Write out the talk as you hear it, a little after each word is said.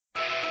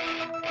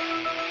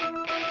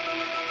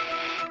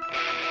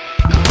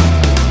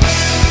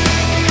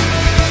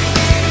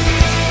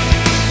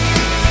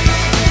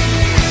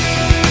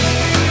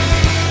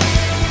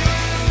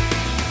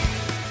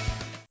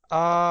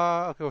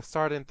We'll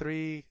start in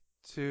three,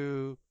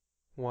 two,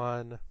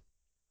 one.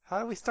 How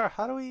do we start?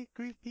 How do we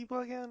greet people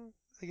again?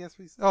 I guess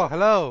we. Oh,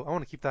 hello. I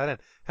want to keep that in.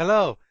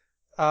 Hello.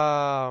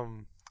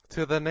 Um,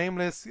 to the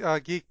Nameless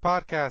Geek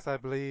Podcast, I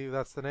believe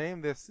that's the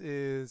name. This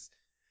is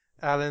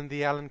Alan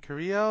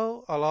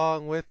Carrillo,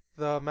 along with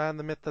the man,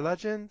 the myth, the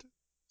legend.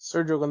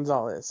 Sergio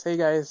Gonzalez. Hey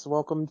guys,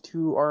 welcome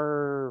to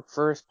our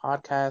first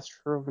podcast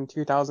from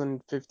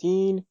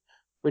 2015,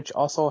 which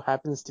also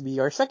happens to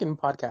be our second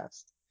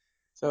podcast.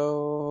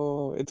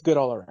 So it's good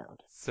all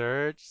around.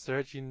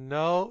 Serge, you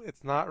know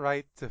it's not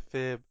right to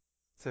fib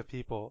to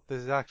people.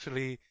 This is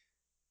actually,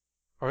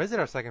 or is it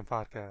our second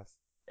podcast?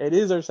 It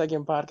is our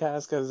second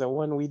podcast because the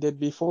one we did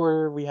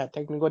before we had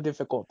technical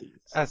difficulties.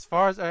 As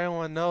far as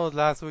everyone knows,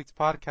 last week's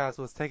podcast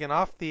was taken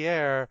off the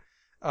air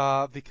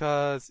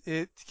because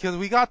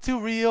we got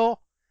too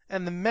real,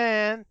 and the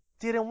man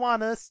didn't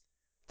want us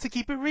to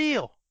keep it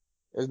real.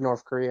 Is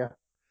North Korea.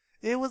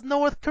 It was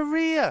North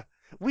Korea.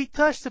 We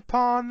touched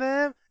upon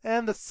them,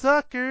 and the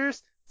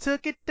suckers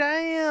took it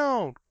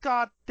down.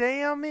 God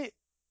damn it.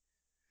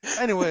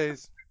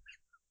 Anyways,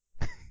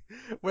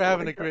 we're Oh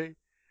having my a god. great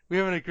we're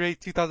having a great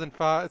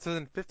 2005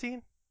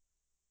 2015.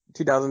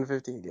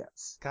 2015,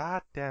 yes.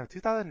 God damn,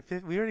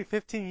 2015. We're already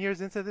 15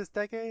 years into this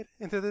decade,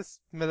 into this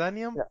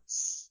millennium.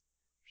 Yes.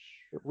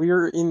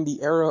 We're in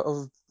the era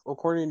of,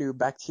 according to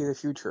Back to the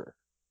Future.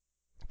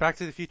 Back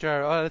to the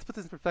Future. Let's put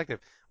this in perspective.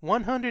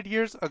 100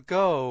 years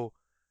ago,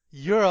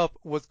 Europe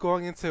was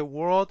going into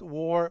World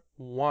War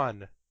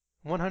One.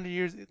 100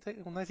 years,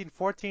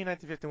 1914,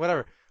 1915,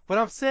 whatever. What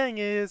I'm saying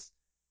is,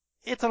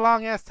 it's a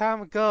long ass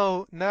time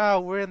ago. Now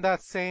we're in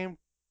that same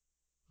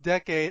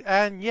decade,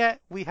 and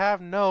yet we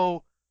have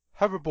no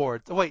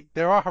hoverboards. Oh wait,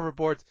 there are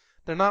hoverboards.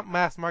 They're not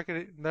mass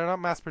marketed. They're not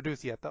mass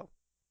produced yet, though.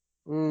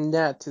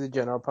 Not to the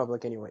general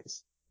public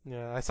anyways.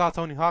 Yeah, I saw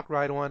Tony Hawk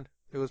ride one.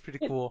 It was pretty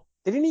cool.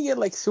 Didn't he get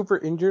like super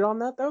injured on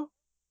that though?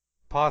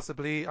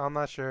 Possibly, I'm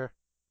not sure.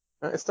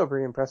 It's still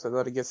pretty impressive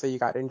though to get say you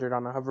got injured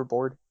on a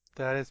hoverboard.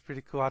 That is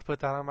pretty cool. I'd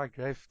put that on my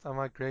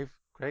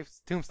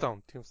graves,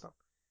 tombstone.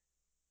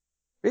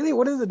 Really,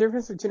 what is the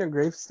difference between a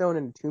gravestone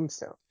and a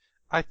tombstone?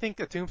 I think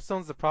a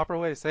tombstone's the proper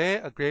way to say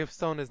it. A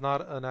gravestone is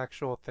not an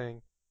actual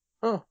thing.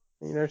 Oh,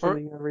 you learn Or,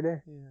 something every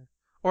day. yeah.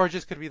 Or it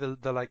just could be the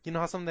like, you know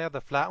how some they have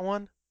the flat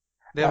one?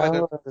 They have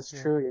like Oh, the, that's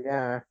yeah. true.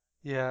 Yeah.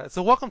 Yeah.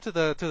 So welcome to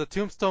the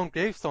Tombstone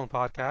Gravestone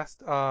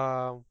podcast.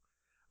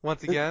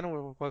 Once This, again,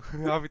 we're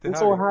happy to this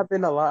have will you.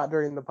 happen a lot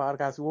during the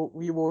podcast.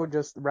 We will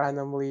just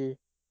randomly,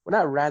 well,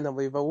 not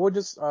randomly, but we'll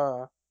just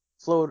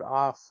float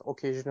off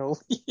occasionally.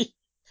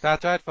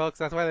 That's right, folks.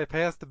 That's why they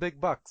pay us the big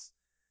bucks.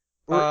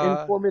 We're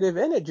Uh, informative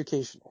and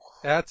educational.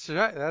 that's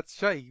right.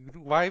 That's right.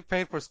 Why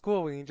pay for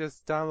school when you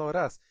just download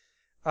us?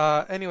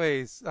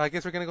 Anyways, I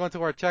guess we're gonna go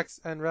into our checks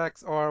and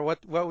recs or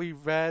what we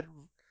read.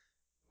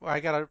 I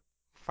gotta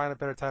find a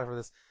better title for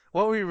this.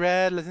 What we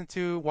read, listened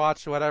to,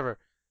 watched, whatever.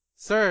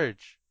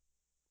 Surge,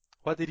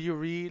 what did you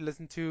read,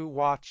 listen to,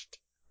 watched,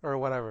 or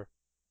whatever?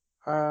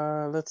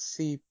 Let's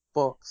see,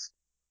 books.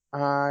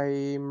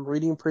 I'm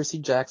reading Percy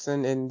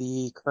Jackson in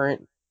the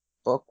current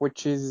book,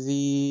 which is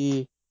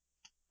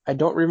I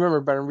don't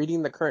remember, but I'm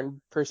reading the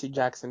current Percy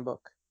Jackson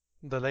book.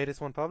 The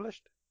latest one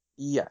published?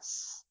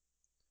 Yes.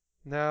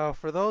 Now,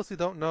 for those who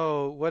don't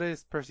know, what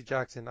is Percy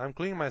Jackson? I'm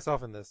including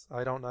myself in this.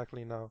 I don't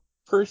actually know.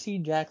 Percy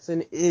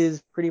Jackson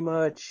is pretty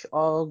much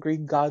all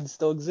Greek gods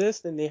still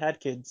exist and they had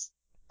kids.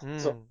 So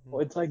Mm,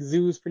 mm. it's like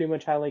Zeus pretty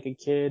much had like a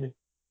kid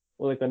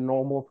or like a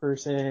normal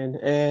person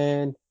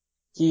and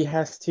he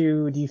has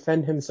to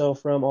defend himself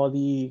from all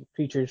the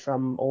creatures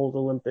from old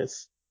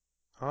Olympus.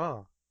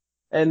 Oh,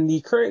 And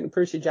the current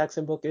Percy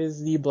Jackson book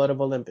is The Blood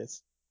of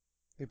Olympus,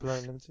 the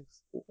Blood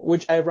Olympics.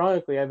 which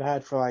ironically I've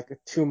had for like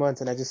 2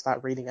 months and I just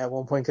stopped reading at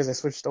one point because I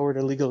switched over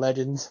to League of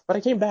Legends. But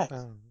I came back.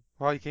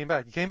 Well, you came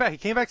back. You came back. He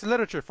came back to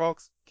literature,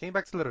 folks. Came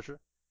back to literature.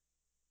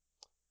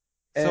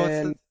 So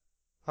And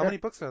how yeah, many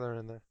books are there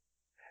in there?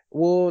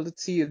 well,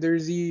 let's see.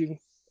 There's the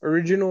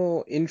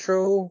original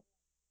intro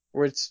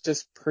where it's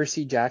just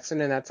Percy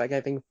Jackson, and that's like I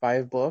think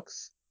 5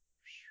 books.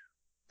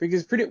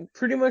 Because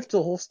pretty much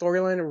the whole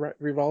storyline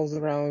revolves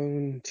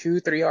around 2,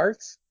 3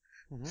 arcs.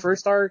 Hmm.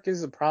 First arc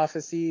is a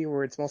prophecy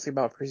where it's mostly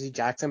about Percy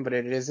Jackson, but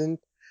it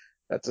isn't.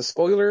 That's a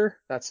spoiler.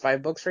 That's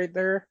 5 books right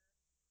there.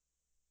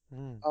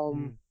 Mm,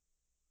 Um,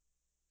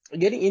 mm.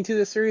 Getting into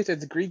the series,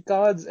 it's Greek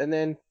gods, and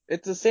then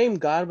it's the same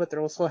god, but they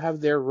also have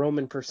their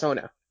Roman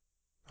persona.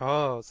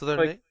 Oh, so they're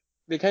Like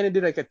they kind of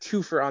did like a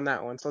twofer on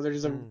that one. So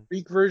there's a mm.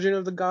 Greek version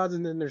of the gods,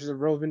 and then there's a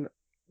Roman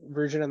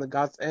version of the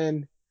gods,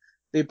 and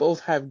they both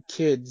have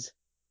kids,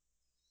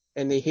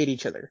 and they hate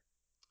each other.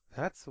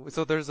 That's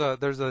so there's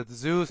a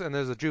Zeus and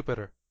there's a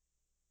Jupiter.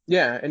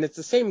 Yeah, and it's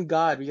the same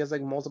god, but he has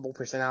like multiple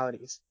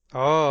personalities.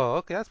 Oh,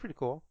 okay, that's pretty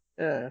cool.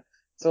 Yeah.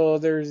 So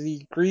there's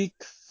the Greek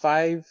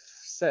 5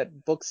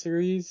 set book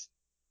series,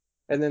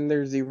 and then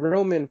there's the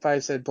Roman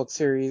 5 set book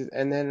series,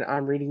 and then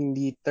I'm reading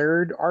the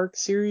third arc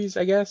series,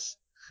 I guess,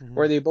 Hmm.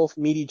 where they both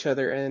meet each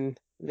other and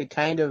they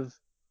kind of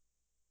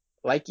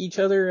like each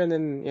other, and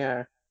then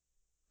yeah,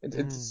 Mm.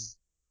 it's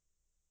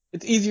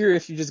It's easier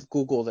if you just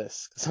Google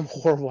this, because I'm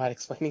horrible at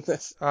explaining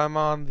this. I'm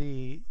on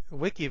the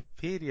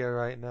Wikipedia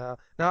right now.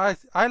 Now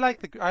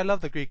I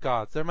love the Greek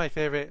gods. They're my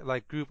favorite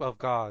like group of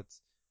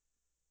gods.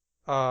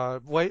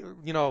 Way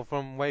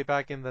from way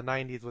back in the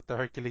 90s with the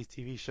Hercules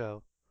TV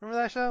show.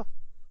 Remember that show?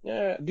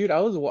 Yeah, dude,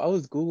 I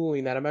was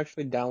Googling that. I'm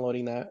actually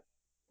downloading that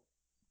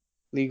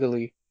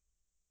legally.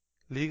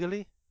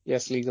 Legally?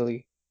 Yes,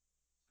 legally.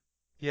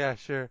 Yeah,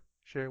 sure,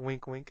 sure.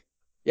 Wink, wink.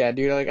 Yeah,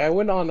 dude, like I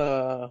went on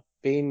a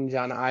binge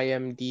on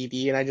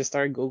IMDb and I just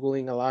started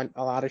Googling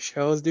a lot of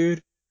shows, dude.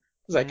 I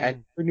was like, I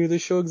Mm. never knew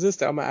this show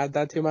existed. I'm gonna add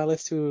that to my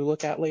list to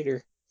look at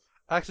later.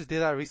 I actually did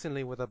that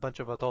recently with a bunch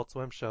of Adult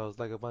Swim shows,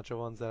 like a bunch of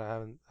ones that I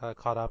haven't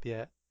caught up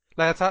yet.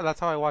 Like that's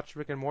how I watched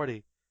Rick and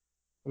Morty.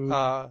 Mm.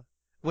 Uh,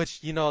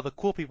 which the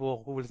cool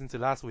people who listened to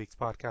last week's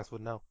podcast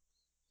would know.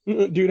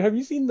 Dude, have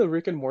you seen the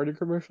Rick and Morty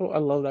commercial? I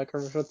love that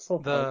commercial. It's so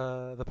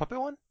funny. The puppet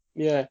one?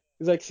 Yeah,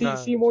 it's like, see,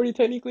 No. Morty,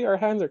 technically our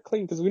hands are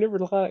clean because we never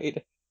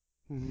lied.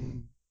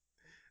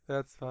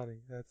 That's funny.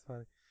 That's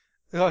funny.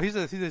 Oh, here's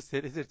a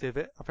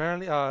tidbit.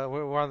 Apparently,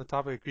 we're on the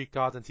topic of Greek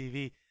gods on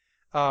TV.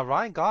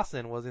 Ryan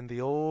Gosling was in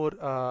the old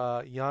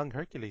Young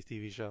Hercules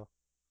TV show.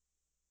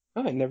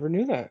 Oh, I never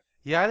knew that.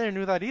 Yeah, I didn't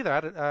know that either.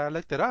 I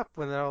looked it up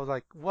and I was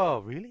like, whoa,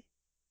 really?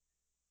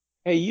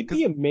 Hey, you'd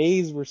be Cause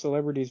amazed where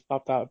celebrities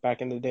popped out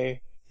back in the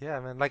day. yeah,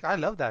 man, like I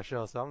love that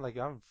show, so I'm like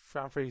I'm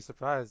pretty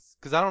surprised.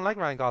 Cause I don't like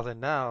Ryan Gosling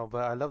now,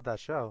 but I love that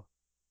show.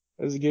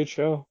 It was a good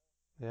show.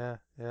 Yeah,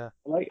 yeah.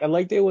 I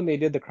liked it when they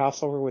did the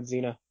crossover with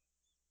Xena.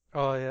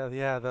 Oh yeah,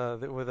 yeah.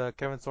 The with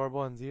Kevin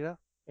Sorbo and Zeta.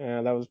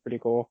 Yeah, that was pretty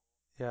cool.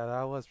 Yeah,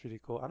 that was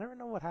pretty cool. I never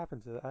know what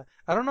happened to that.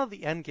 I don't know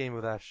the end game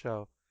of that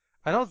show.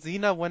 I know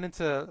Xena went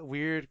into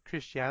weird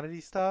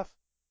Christianity stuff.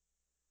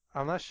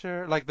 I'm not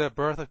sure, like the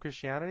birth of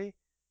Christianity,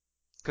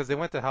 because they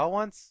went to hell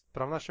once,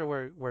 but I'm not sure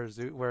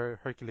where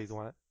Hercules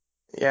went.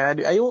 Yeah,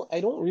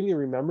 I don't really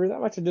remember that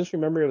much. I just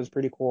remember it was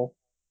pretty cool.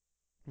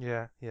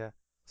 Yeah, yeah.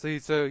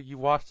 So you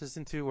watched this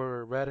into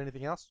or read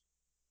anything else?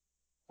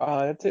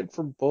 That's it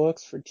for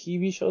books. For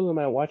TV shows, am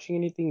I watching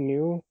anything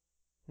new?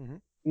 Hmm.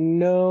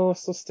 No,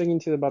 still sticking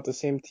to about the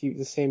same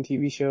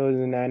TV shows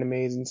and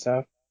animes and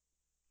stuff.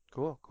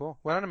 Cool, cool.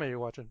 What anime are you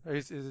watching?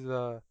 Is it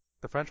the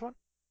French one?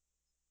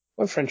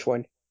 What French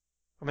one?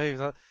 Or maybe it's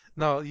not.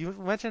 No, you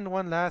mentioned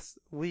one last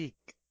week,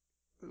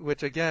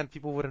 which again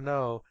people wouldn't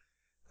know.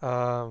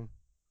 Um,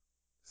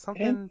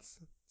 And something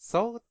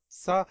so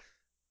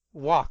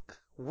walk,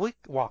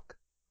 flock,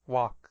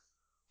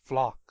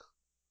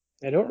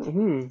 I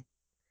don't.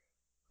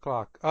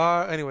 clock.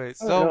 Anyway,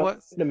 I don't know.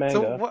 The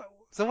manga.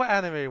 so what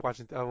anime are you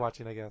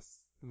watching, I guess.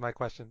 My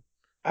question.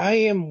 I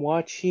am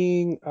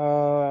watching.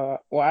 Well,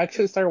 I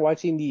actually started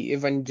watching the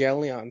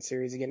Evangelion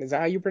series again. Is that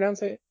how you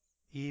pronounce it?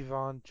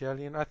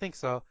 Evangelion, I think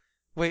so.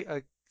 Wait,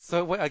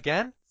 so wait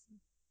again?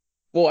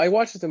 Well, I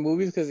watched the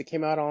movies because it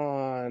came out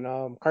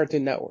on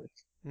Cartoon Network.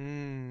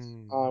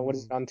 On what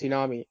is Mm-hmm. it, on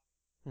Toonami.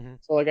 Mm-hmm.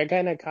 So like I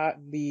kind of caught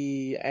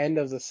the end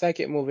of the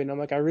second movie, and I'm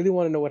like, I really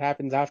want to know what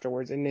happens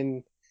afterwards. And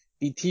then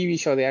the TV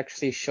show, they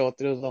actually show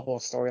through the whole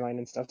storyline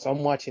and stuff. So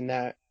I'm watching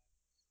that.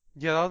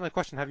 Yeah, that was my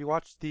question. Have you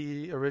watched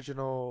the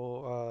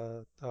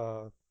original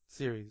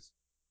series?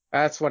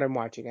 That's what I'm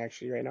watching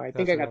actually right now. I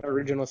think That's I what you're got the watching right now.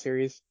 original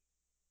series.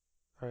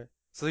 All right.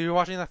 So you're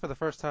watching that for the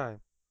first time.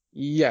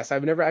 Yes,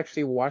 I've never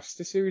actually watched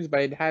the series, but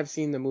I have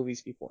seen the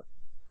movies before.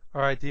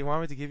 All right. Do you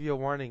want me to give you a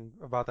warning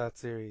about that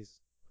series?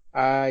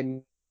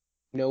 I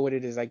know what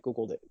it is. I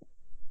googled it.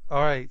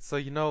 All right. So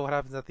you know what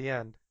happens at the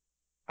end.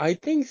 I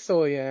think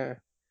so. Yeah.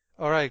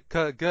 All right.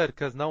 Good,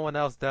 because no one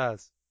else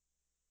does.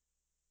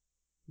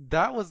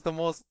 That was the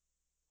most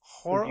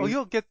horrible.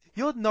 Oh, Dude,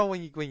 you'll know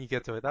when you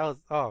get to it. That was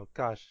oh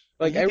gosh.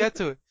 When like you get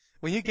to it,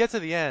 when you get to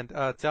the end,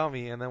 tell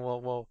me, and then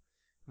we'll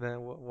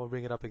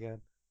bring it up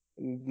again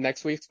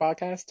next week's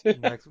podcast.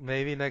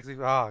 maybe next week.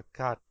 Oh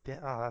god,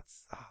 I'm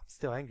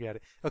still angry at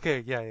it.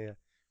 Okay, yeah, yeah.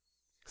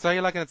 So how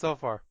you liking it so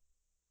far?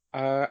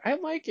 I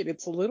like it.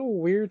 It's a little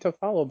weird to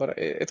follow, but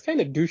it's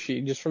kind of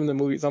douchey just from the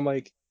movies. I'm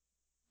like,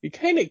 you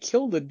kind of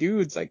kill the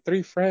dudes, like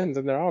three friends,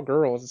 and they're all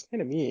girls. It's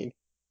kind of mean.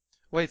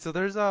 Wait, so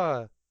there's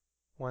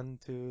one,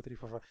 two, three,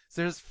 four, five.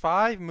 So there's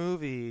five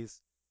movies.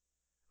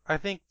 I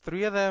think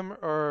three of them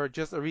are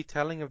just a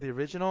retelling of the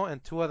original,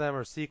 and two of them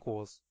are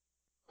sequels.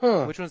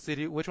 Huh. Which ones did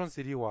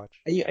you watch?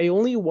 I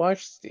only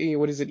watched,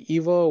 what is it,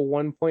 Eva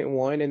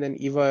 1.1 and then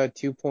Eva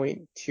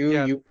 2.2,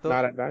 Yeah, you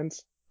not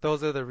advanced.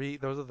 those are the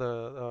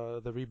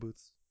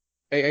reboots.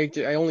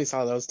 I only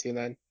saw those two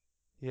then.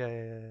 Yeah,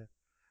 yeah, yeah, yeah.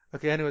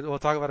 Okay, anyway, we'll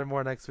talk about it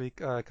more next week,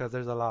 'cause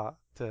there's a lot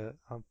to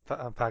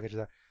unpackage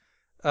there.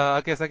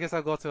 Okay, so I guess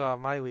I'll go to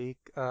my week.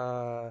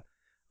 I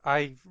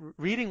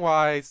reading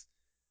wise,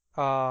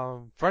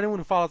 for anyone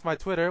who follows my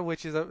Twitter,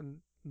 which is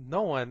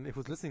no one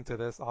who's listening to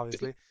this,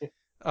 obviously,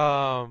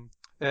 um,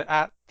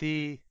 at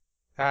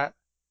at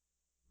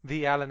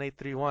the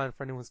Alan831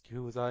 for anyone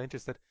who's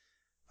interested.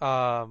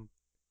 Um,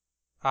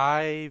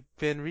 I've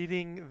been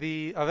reading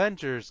the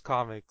Avengers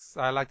comics.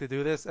 I like to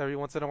do this every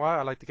once in a while.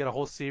 I like to get a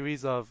whole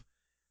series of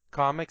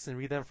comics and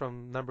read them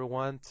from number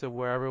one to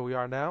wherever we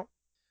are now.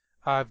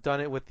 I've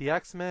done it with the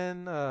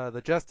X-Men,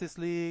 the Justice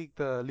League,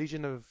 the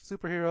Legion of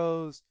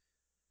Superheroes,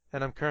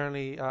 and I'm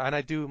currently and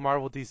I do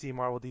Marvel DC,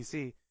 Marvel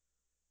DC.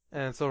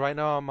 And so right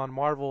now I'm on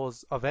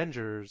Marvel's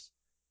Avengers,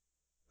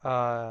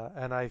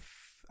 and I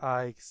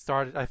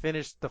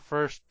finished the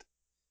first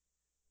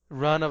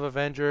run of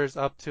Avengers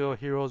up to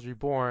Heroes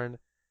Reborn.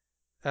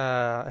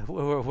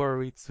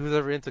 Who's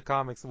ever into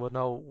comics will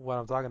know what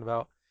I'm talking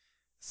about.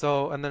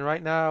 So, and then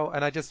right now,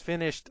 and I just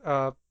finished,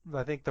 I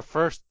think the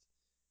first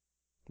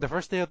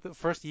day of the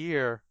first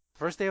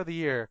day of the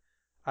year,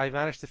 I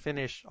managed to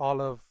finish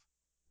all of,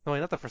 no,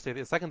 not the first day,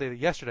 the second day,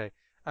 yesterday,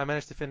 I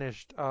managed to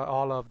finish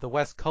all of the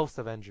West Coast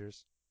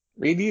Avengers.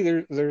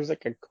 Really, there's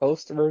like a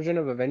coast version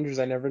of Avengers.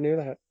 I never knew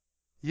that.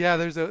 Yeah,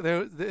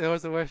 there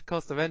was a West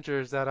Coast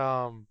Avengers that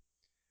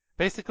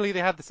basically they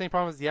had the same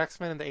problem as the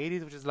X-Men in the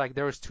 80s, which is like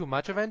there was too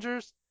much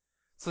Avengers,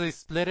 so they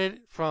split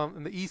it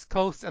from the East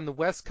Coast and the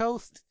West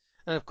Coast,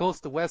 and of course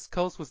the West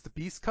Coast was the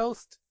Beast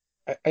Coast.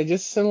 I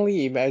just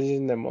suddenly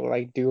imagine them with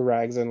like do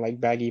rags and like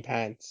baggy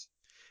pants.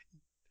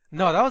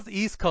 No, that was the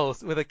East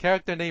Coast with a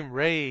character named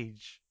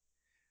Rage,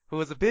 who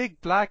was a big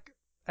black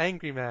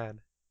angry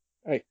man.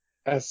 Like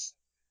that's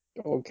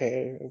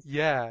okay.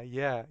 Yeah,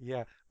 yeah,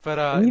 yeah. But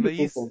I in need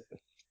the to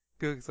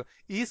Google this.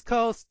 East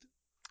Coast,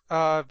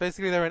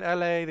 basically they're in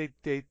LA.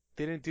 They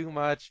didn't do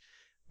much.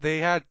 They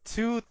had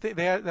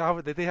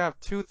they have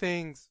two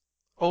things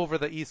over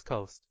the East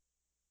Coast.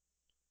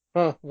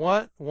 Huh?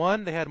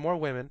 One they had more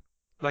women,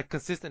 like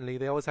consistently.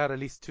 They always had at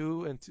least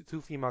two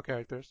female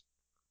characters.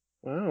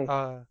 Wow.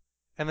 Uh,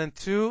 and then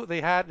two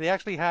they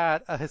actually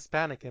had a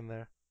Hispanic in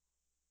there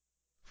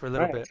for a I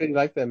little bit. actually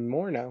like them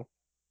more now.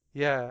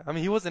 Yeah, I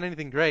mean he wasn't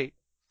anything great.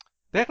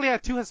 They actually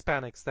had two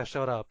Hispanics that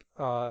showed up.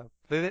 Not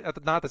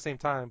at the same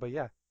time, but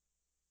yeah.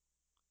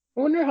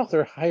 I wonder how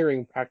their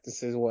hiring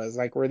practices was.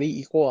 Like, were they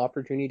equal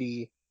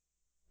opportunity?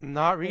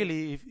 Not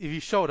really. If you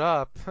showed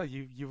up,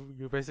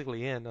 you're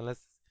basically in, unless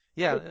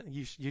yeah,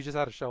 you just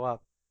had to show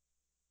up.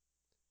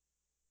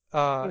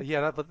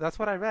 Yeah, but that's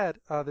what I read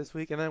this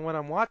week, and then when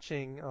I'm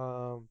watching,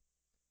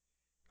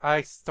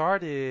 I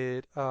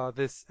started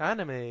this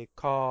anime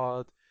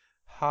called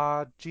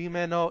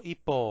Hajime no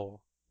Ippo.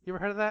 You ever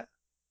heard of that?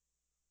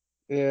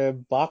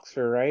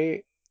 Boxer,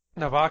 right?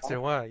 No, Boxer.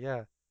 What?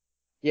 Yeah.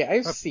 Yeah,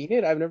 I've Uh, seen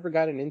it. I've never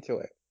gotten into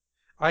it.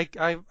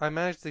 I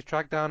managed to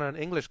track down an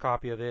English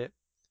copy of it,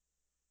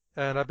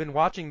 and I've been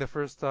watching the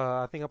first.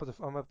 I think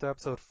I'm up to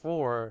episode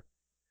 4,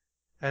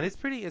 and it's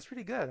pretty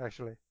good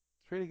actually.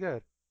 It's pretty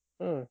good.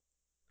 Huh.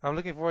 I'm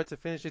looking forward to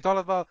finish. It's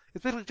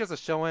basically just a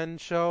show-in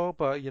show,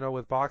 but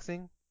with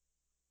boxing.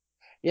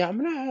 Yeah, I'm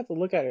gonna have to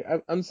look at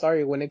it. I'm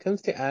sorry. When it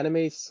comes to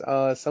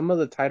animes, some of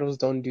the titles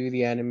don't do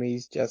the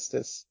animes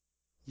justice.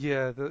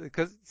 Yeah,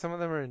 because some of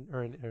them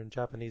are in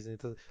Japanese,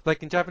 and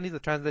like in Japanese, the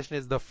translation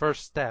is the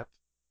first step.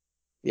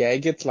 Yeah, it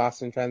gets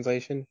lost in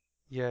translation.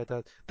 Yeah,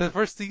 the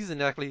first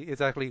season actually is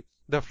actually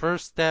the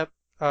first step,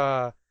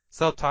 uh,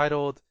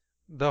 subtitled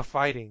the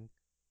fighting.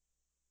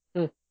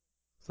 Hmm.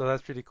 So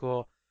that's pretty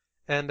cool.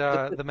 And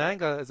the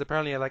manga is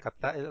apparently like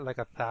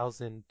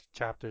 1,000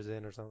 chapters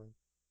in or something.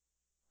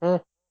 Huh.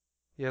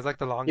 Yeah, it's like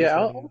the Yeah, longest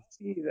I'll running.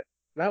 see that.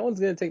 That one's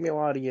gonna take me a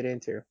while to get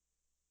into.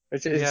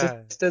 It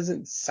Yeah, just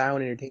doesn't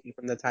sound entertaining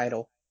from the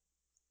title.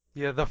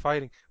 yeah, the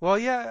fighting. Well,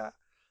 yeah,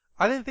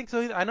 I didn't think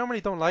so either. I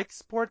normally don't like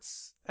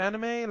sports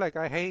anime. Like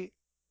I hate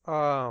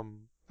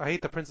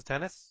the Prince of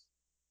Tennis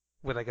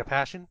with like a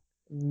passion.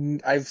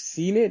 I've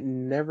seen it,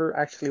 never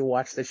actually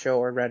watched the show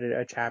or read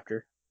a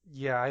chapter.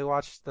 Yeah, I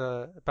watched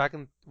the back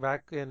in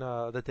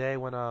the day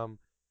when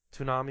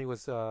Toonami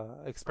was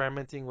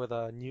experimenting with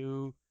a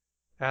new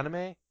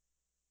anime.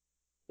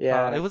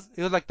 Yeah, It was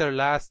like the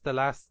last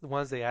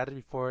ones they added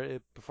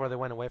before they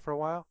went away for a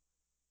while.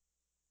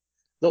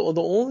 the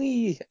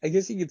only I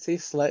guess you could say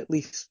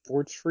slightly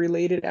sports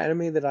related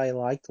anime that I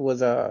liked was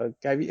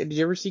did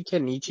you ever see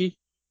Kenichi?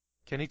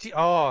 Kenichi,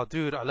 oh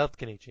dude, I loved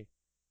Kenichi.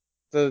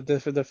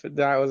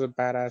 That was a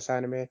badass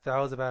anime. That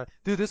was about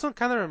dude. This one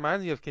kind of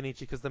reminds me of Kenichi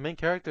because the main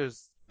character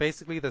is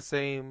basically the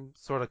same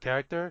sort of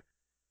character.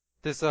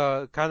 This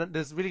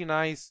really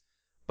nice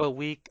but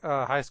weak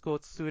high school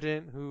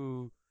student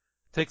who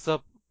takes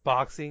up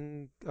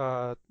boxing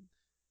to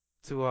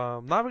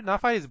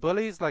not fight his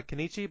bullies like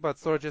Kenichi, but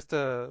sort of just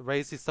to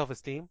raise his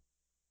self-esteem.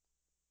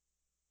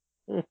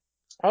 Hmm.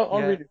 I'll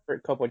Yeah. read it for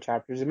a couple of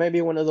chapters. It might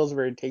be one of those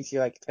where it takes you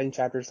like 10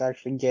 chapters to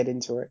actually get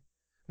into it.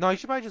 No, you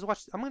should probably just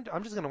watch. I'm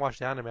just gonna watch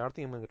the anime. I don't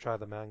think I'm gonna try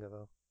the manga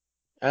though.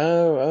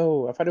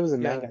 Oh, I thought it was a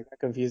manga. Yeah. I got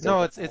confused there No,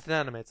 for a it's second. an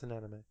anime. It's an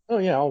anime. Oh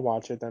yeah, I'll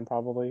watch it then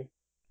probably.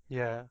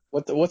 Yeah.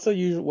 What's the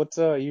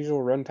usual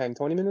runtime?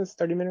 20 minutes,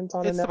 30 minutes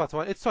on it It's now? about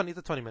 20. It's a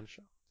 20-minute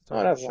show. It's a Oh,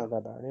 20-minute that's not show.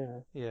 that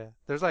bad. Yeah. Yeah.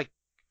 There's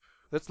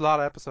a lot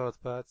of episodes,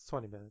 but it's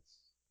 20 minutes.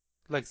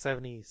 Like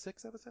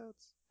 76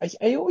 episodes.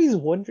 I always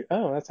wonder.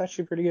 Oh, that's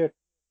actually pretty good. I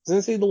was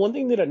gonna say the one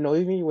thing that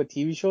annoys me with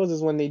TV shows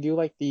is when they do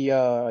like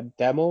the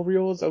demo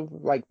reels of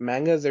like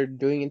mangas they're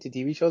doing into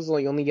TV shows,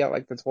 like you only get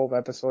like the 12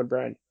 episode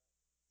brand.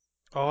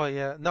 Oh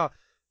yeah. No,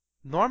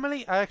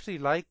 normally I actually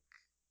like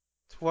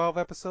 12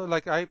 episode.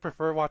 Like I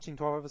prefer watching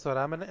 12 episode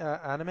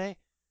anime.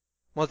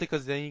 Mostly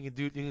because then you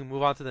can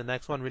move on to the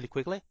next one really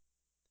quickly.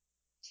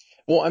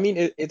 Well, I mean,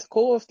 it's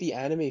cool if the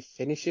anime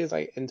finishes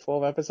like in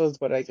 12 episodes,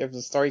 but like if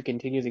the story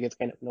continues, it gets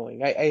kind of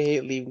annoying. I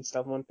hate leaving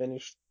stuff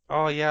unfinished.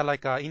 Oh yeah,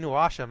 like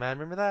Inuyasha, man.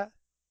 Remember that?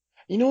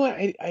 You know what?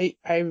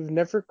 I've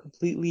never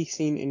completely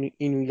seen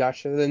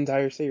Inuyasha the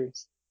entire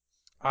series.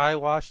 I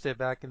watched it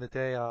back in the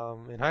day,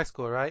 in high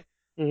school, right?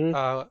 Hmm.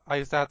 I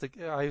used to have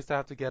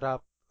to get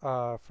up,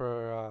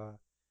 for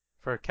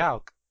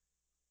calc,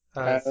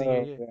 senior Oh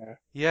year. yeah.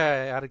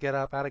 Yeah, I had to get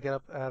up, I had to get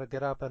up, I had to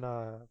get up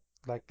and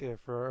like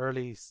for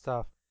early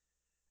stuff.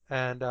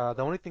 And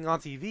the only thing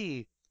on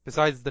TV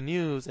besides the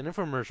news and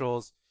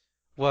infomercials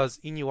was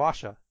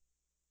Inuyasha.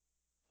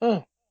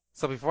 Oh,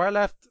 So before I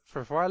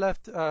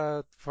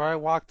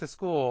walked to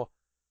school,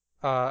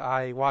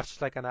 I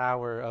watched like an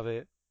hour of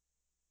it.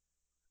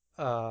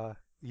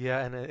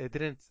 Yeah, and it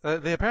didn't.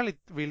 They apparently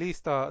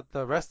released the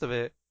rest of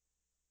it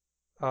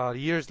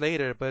years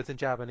later, but it's in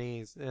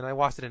Japanese, and I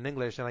watched it in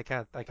English, and I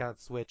can't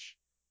switch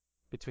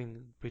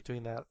between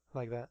that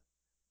like that.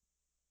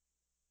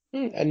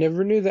 I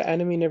never knew the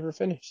anime never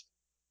finished.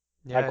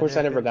 Of Yeah, I course, I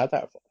never never finished. got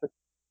that far.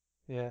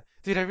 Yeah,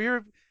 dude, have you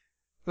ever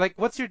like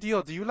what's your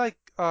deal? Do you like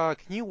can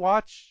you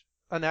watch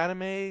an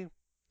anime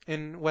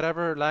in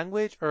whatever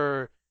language,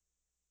 or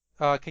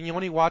can you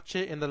only watch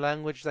it in the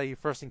language that you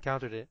first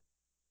encountered it?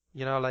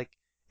 You know, like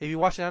if you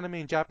watch an anime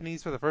in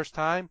Japanese for the first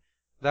time,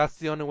 that's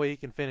the only way you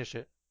can finish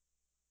it.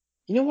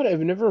 You know what?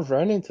 I've never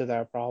run into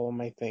that problem,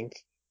 I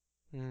think.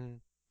 Mm,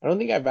 I don't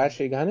think I've mm,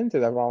 actually gone into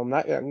that problem.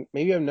 Not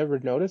maybe I've never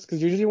noticed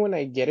because usually when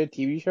I get a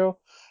TV show,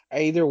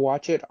 I either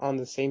watch it on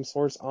the same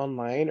source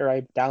online or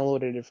I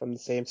downloaded it from the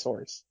same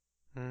source.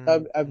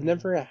 I've mm.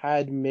 never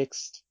had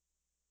mixed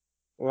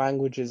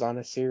languages on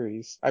a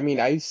series. I mean,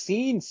 I've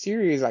seen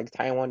series like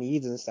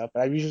Taiwanese and stuff,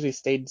 but I've usually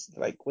stayed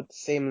like with the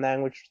same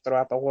language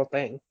throughout the whole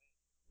thing.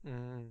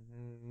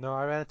 No,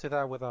 I ran into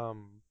that with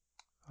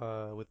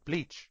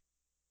Bleach.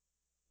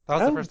 That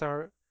was the Oh, first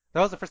time.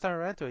 That was the first time I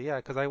ran into it. Yeah,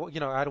 because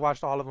I'd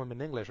watched all of them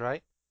in English,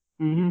 right?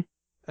 mm-hmm.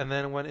 And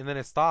then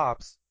it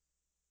stops,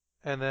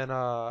 and then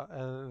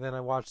I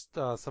watched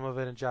some of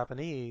it in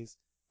Japanese,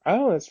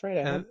 Oh, that's right.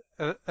 I have. and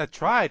I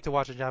tried to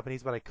watch it in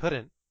Japanese, but I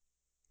couldn't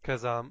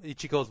because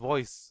Ichigo's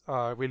voice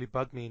really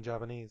bugged me in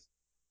Japanese.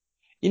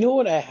 You know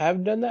what? I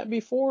have done that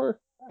before.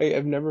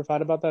 I've never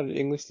thought about that in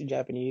English to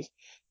Japanese.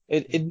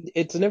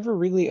 It's never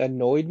really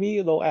annoyed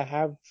me, though I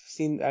have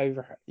seen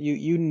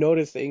you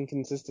notice the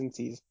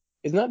inconsistencies.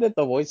 It's not that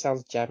the voice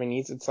sounds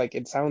Japanese, it's like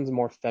it sounds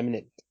more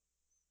feminine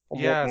or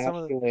more Yeah, some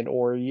of masculine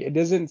or it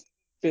doesn't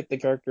fit the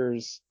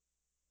character's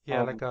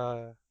yeah, um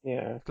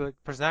yeah. like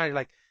personality.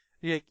 Like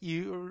did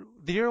you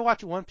ever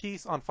watch One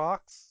Piece on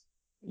Fox?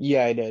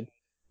 Yeah, I did.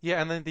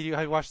 Yeah, and then did you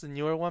have you watched the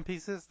newer One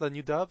Pieces, the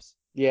new dubs?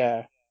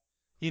 Yeah.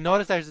 You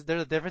notice there's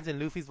a difference in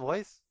Luffy's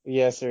voice?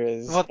 Yes, there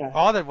is. Well,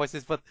 all their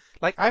voices, but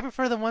like I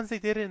prefer the ones they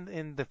did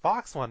in the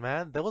Fox one,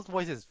 man. Those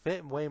voices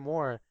fit way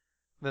more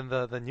than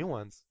the new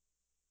ones.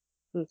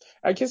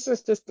 I guess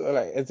it's just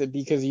like, is it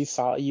because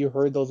you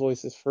heard those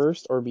voices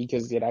first or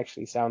because it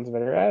actually sounds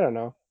better? I don't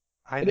know.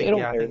 I It think don't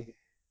yeah, I think vary.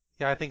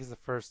 yeah, I think it's the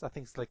first. I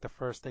think it's like the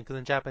first thing because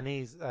in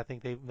Japanese, I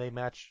think they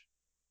match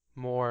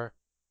more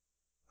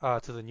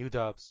to the new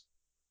dubs.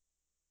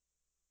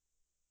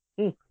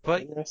 Hmm,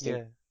 But interesting.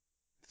 yeah,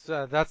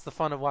 so that's the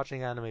fun of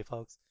watching anime,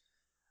 folks.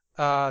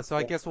 So I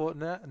Yeah. guess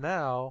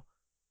now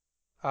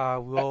Uh,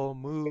 we'll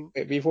move.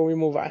 Before we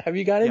move on, have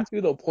you gotten Yeah.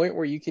 to the point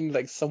where you can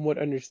like somewhat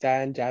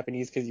understand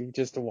Japanese because you've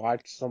just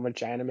watched so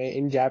much anime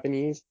in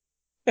Japanese?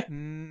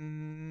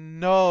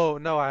 No,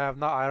 no, I have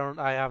not.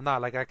 I have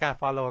not. Like I can't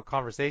follow a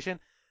conversation.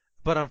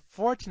 But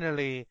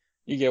unfortunately,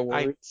 You get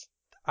I words.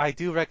 I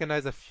do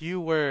recognize a few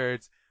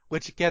words,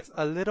 which gets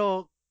a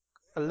little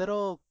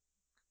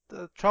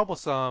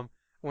troublesome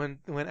when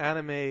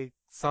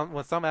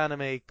some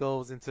anime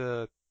goes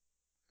into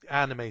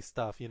anime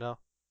stuff, you know?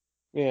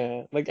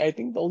 Yeah, like I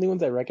think the only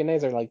ones I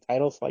recognize are like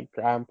titles like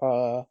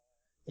Grandpa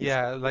and Yeah,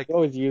 stuff. like They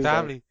always use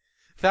those.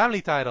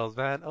 family titles,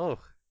 man. Oh,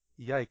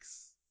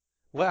 yikes!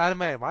 What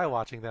anime am I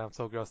watching that I'm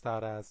so grossed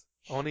out as?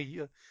 Only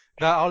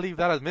that I'll leave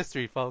that as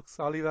mystery, folks.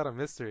 I'll leave that a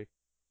mystery.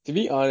 To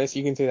be honest,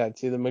 you can say that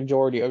to the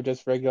majority of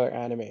just regular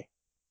anime.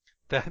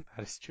 That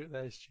is true.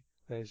 That is true.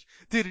 That is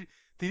true.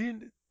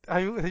 Did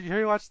you have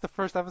you watched the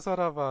first episode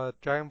of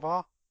Dragon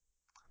Ball?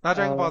 Not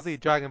Dragon Uh, Ball Z,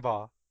 Dragon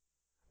Ball.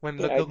 When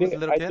yeah, Goku's a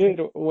little I kid? did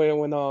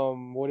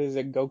when what is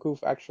it? Goku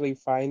actually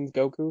finds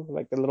Goku,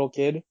 like the little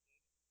kid.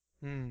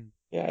 Hmm.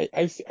 Yeah,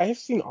 I've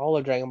seen all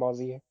of Dragon Ball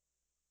Z,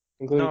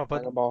 including No,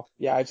 but Dragon Ball.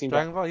 Yeah, I've seen Dragon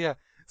Dragon Ball, yeah.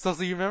 So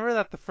you remember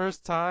that the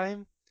first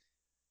time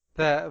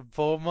that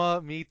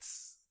Bulma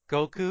meets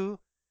Goku,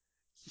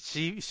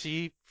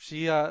 she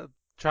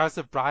tries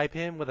to bribe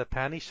him with a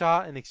panty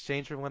shot in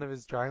exchange for one of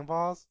his Dragon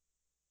Balls?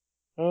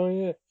 Oh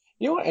yeah.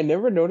 You know what? I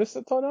never noticed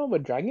it till now,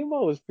 but Dragon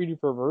Ball was pretty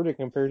perverted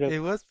compared to It the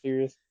was,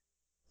 series.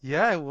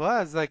 yeah, it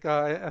was. Like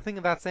I think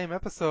in that same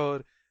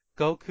episode,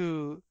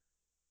 Goku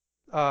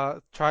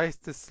tries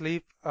to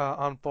sleep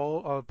on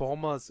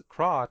Bulma's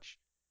crotch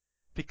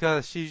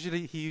because he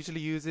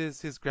usually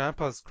uses his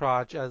grandpa's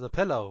crotch as a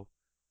pillow.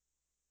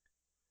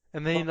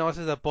 and then he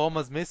notices that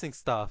Bulma's missing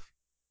stuff.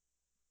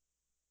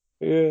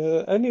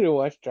 Yeah, I need to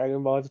watch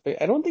Dragon Ball.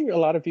 I don't think a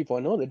lot of people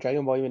know that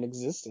Dragon Ball even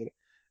existed.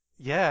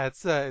 Yeah,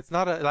 it's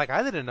not like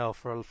I didn't know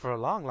for a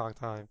long, long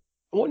time.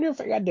 I wonder if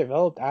it got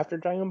developed after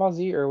Dragon Ball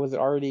Z or was it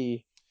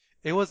already?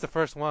 It was the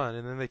first one,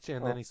 and then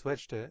Oh, he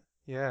switched it.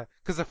 Yeah,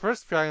 because the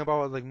first Dragon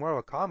Ball was like more of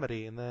a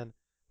comedy, and then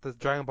the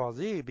Dragon Ball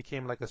Z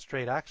became like a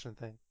straight action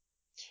thing.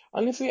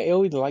 honestly, I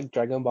always liked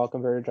Dragon Ball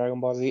compared to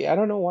Dragon Ball Z. I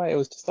don't know why. It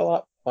was just a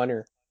lot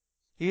funner.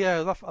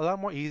 Yeah, a lot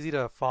more easy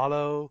to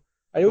follow.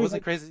 I It always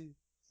wasn't like crazy.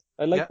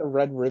 I like Yeah, the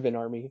Red Ribbon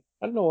Army.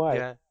 I don't know why.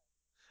 yeah.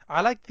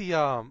 I like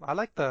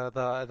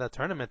the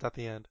tournament at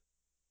the end.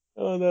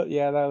 Oh,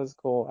 yeah, that was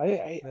cool.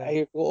 Yeah.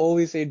 I will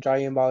always say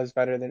Dragon Ball is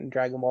better than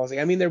Dragon Ball Z.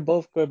 I mean, they're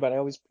both good, but I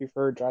always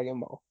prefer Dragon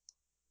Ball.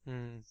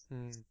 Mm,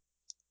 mm,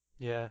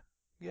 yeah.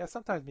 Yeah,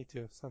 sometimes me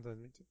too. Sometimes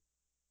me too.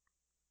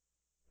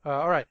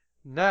 All right.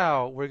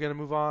 Now we're gonna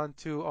move on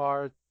to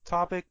our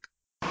topic.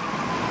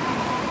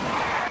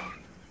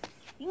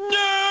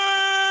 Nerd!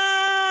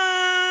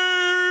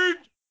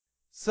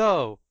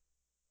 So,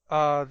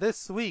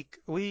 this week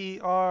we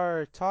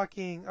are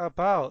talking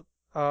about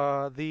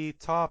the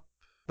top,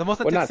 the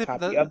most Well, not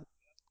top,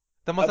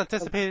 the most up,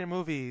 anticipated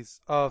movies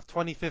of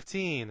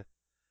 2015.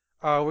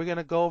 We're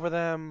gonna go over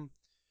them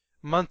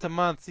month to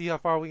month, see how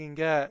far we can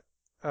get.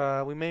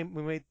 We may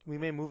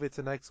move it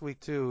to next week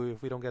too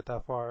if we don't get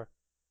that far.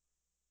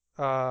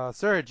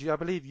 Serge, I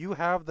believe you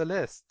have the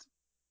list.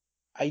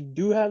 I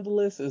do have the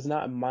list. It's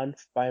not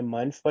month by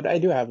month, but I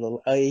do have a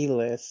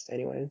list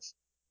anyways.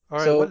 All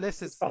right, what So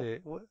list it's is fine.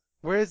 it?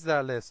 Where is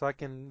that list so I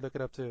can look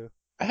it up too?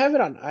 I have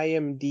it on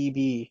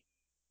IMDb,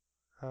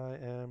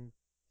 IMDb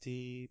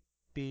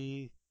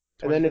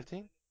and then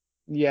 2015.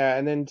 yeah,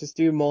 and then just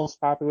do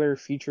most popular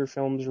feature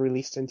films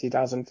released in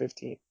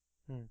 2015.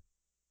 Hmm.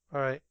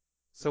 All right.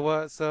 So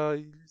what? So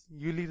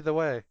you lead the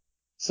way.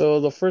 So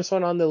the first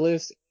one on the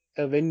list,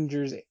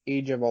 Avengers: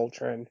 Age of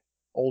Ultron.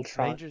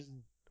 Ultron. Avengers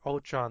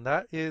Ultron.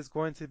 That is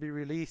going to be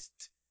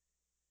released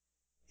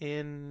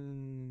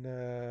in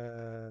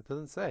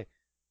doesn't say.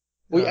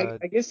 Well, Uh,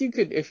 I guess you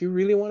could, if you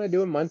really want to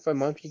do it month by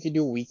month, you could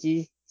do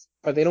wiki,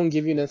 but they don't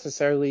give you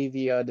necessarily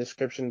the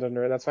descriptions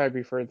under it. That's why I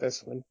prefer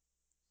this one.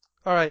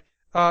 all right.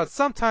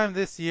 Sometime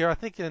this year, I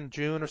think in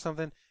June or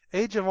something.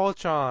 Age of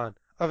Ultron,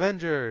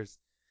 Avengers.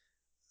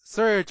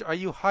 Surge, are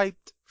you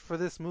hyped for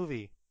this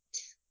movie?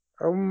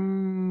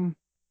 Um,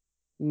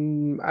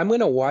 I'm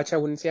gonna watch. I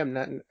wouldn't say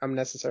I'm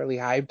necessarily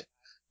hyped,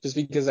 just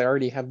because I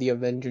already have the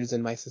Avengers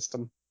in my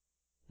system,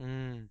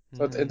 Mm,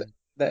 so mm.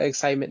 the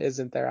excitement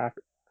isn't there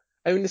after.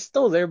 I mean, it's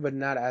still there, but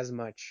not as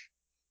much.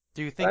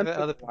 Do you But think I'm that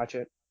still gonna watch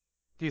it.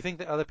 do you think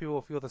that other people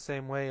will feel the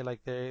same way,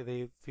 like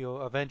they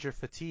feel Avenger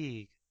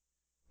fatigue?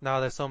 Now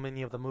that so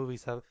many of the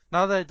movies have,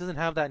 now that it doesn't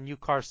have that new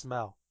car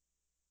smell.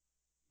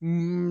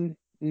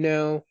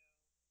 No,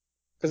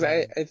 because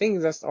Mm, I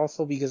think that's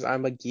also because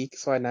I'm a geek,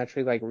 so I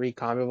naturally like read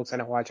comic books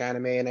and I watch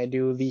anime and I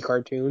do the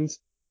cartoons.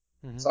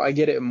 hmm So I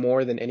get it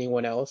more than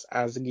anyone else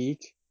as a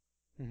geek.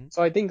 hmm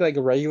So I think like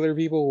regular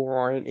people who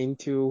aren't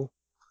into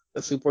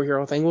the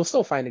superhero thing will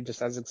still find it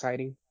just as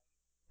exciting.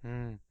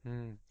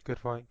 Good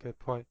point. Good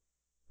point.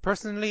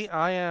 Personally,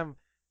 I am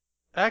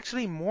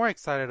actually more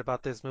excited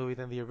about this movie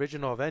than the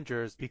original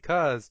Avengers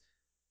because,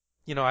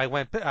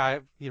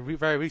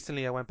 very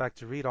recently I went back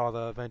to read all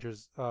the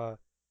Avengers uh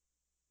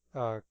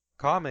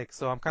comics,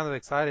 so I'm kind of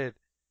excited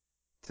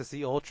to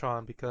see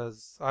Ultron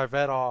because I've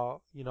read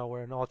all,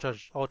 where an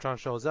Ultron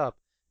shows up,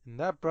 and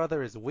that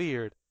brother is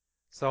weird.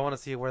 So I want to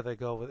see where they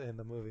go in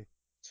the movie.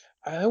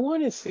 I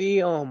want to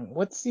see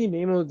what's the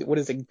name of what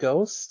is it,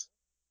 Ghost?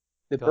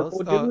 The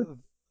purple Ghost?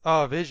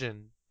 dude?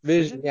 Vision.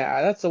 Vision. Vision?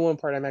 Yeah, that's the one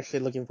part I'm actually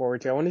looking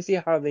forward to. I want to see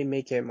how they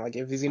make him, like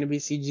if he's gonna be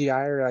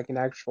CGI or like an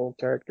actual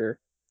character.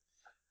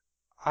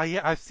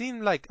 Yeah, I've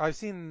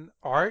seen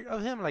art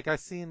of him, like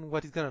I've seen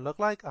what he's gonna look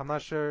like. I'm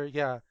not sure.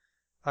 Yeah,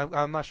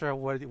 I'm not sure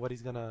what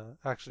he's gonna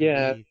actually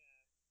Yeah, be.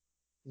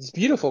 it's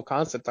beautiful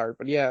concept art,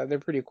 but yeah, they're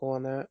pretty cool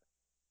on that.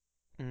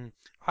 Mm.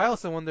 I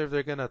also wonder if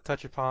they're gonna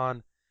touch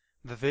upon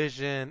the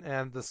Vision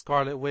and the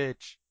Scarlet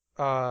Witch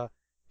uh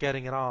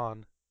getting it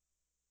on.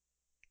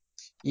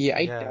 Yeah,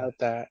 I Yeah, doubt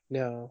that.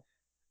 No.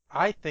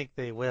 I think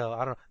they will.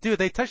 I don't know. Dude,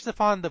 they touched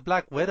upon the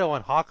Black Widow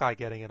and Hawkeye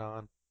getting it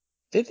on.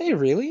 Did they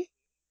really?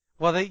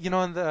 Well, in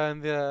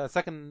the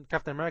second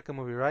Captain America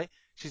movie, right?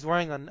 She's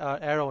wearing an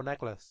arrow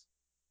necklace.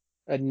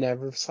 I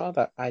never saw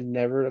that. I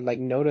never like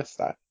noticed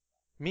that.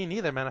 Me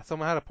neither, man.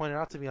 Someone had to point it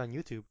out to me on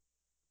YouTube.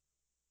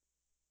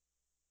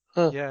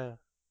 Huh. Yeah.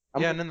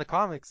 I'm Yeah, and in the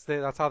comics,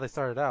 that's how they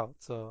started out.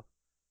 So,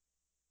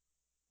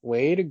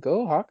 way to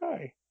go,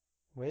 Hawkeye.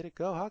 way to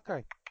go,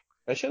 Hawkeye.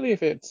 Especially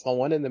if it's the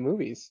one in the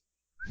movies.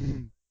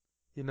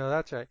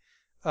 That's right.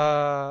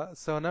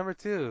 So number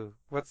two,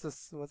 what's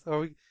this?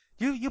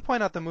 You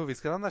point out the movies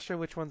because I'm not sure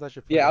which ones I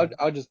should put Yeah, in.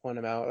 I'll just point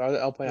them out.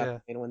 I'll point out Yeah,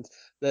 the main ones.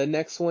 The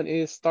next one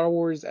is Star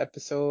Wars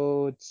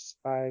episodes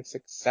 5,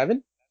 6,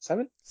 7?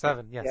 7?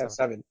 seven. Yeah, Yeah, seven.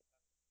 7.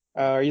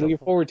 Are you The looking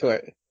forward to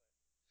it?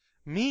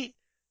 me,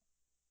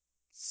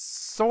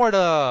 sort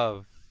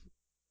of,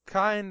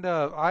 kind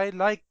of.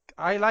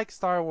 I like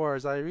Star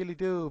Wars, I really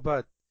do,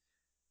 but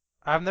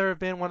I've never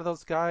been one of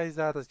those guys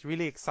that is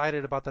really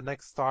excited about the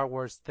next Star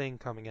Wars thing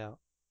coming out.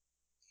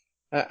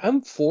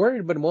 I'm for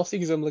it, but mostly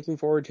because I'm looking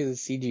forward to the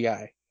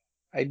CGI.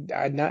 I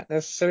not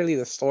necessarily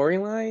the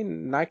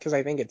storyline, not because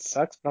I think it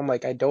sucks, but I'm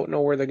like, I don't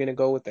know where they're gonna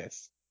go with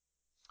this.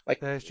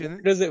 Like, They where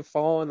should, does it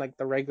fall in like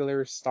the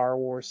regular Star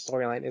Wars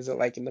storyline? Is it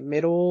like in the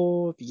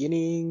middle,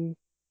 beginning?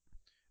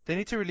 they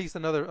need to release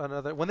another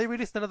when they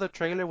release another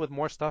trailer with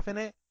more stuff in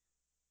it,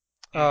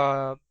 Yeah.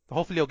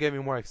 hopefully it'll get me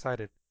more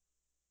excited.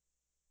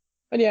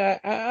 But yeah,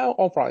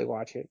 I'll probably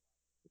watch it.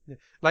 Yeah.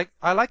 Like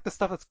I like the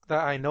stuff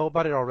that I know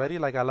about it already.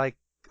 Like I like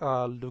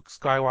Luke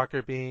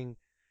Skywalker being,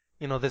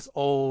 this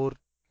old,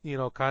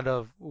 kind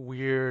of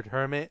weird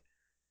hermit,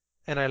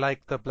 and I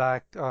like the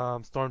black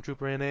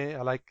stormtrooper in it.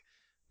 I like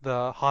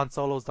the Han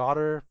Solo's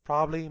daughter,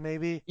 probably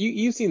maybe.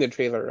 You've seen the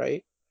trailer,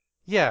 right?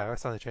 Yeah,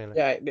 that's on the trailer.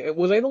 Yeah,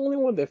 was I the only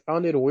one that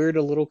found it weird,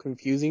 a little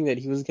confusing that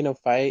he was gonna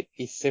fight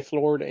a Sith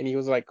Lord and he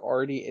was like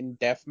already in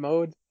death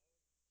mode?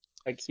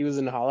 Like he was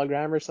in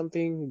hologram or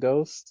something,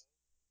 ghost?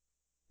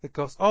 It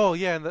goes, oh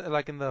yeah,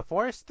 in the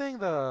forest thing,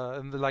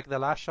 like the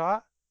last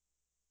shot.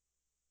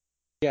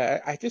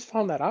 Yeah, I just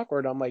found that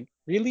awkward. I'm like,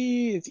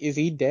 really? Is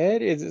he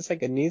dead? Is this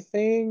like a new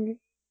thing?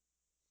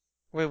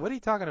 Wait, what are you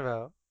talking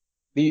about?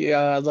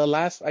 The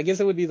last, I guess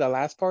it would be the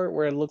last part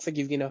where it looks like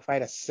he's gonna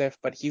fight a Sith,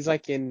 but he's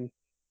like in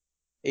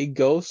a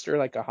ghost or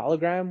like a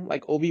hologram,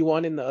 like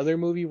Obi-Wan in the other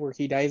movie where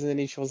he dies and then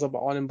he shows up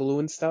all in blue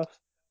and stuff.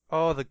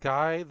 Oh, the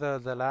guy, the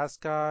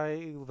last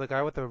guy, the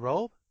guy with the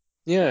robe.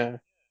 Yeah.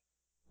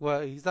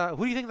 Well, he's not.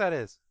 Who do you think that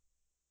is?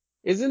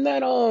 Isn't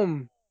that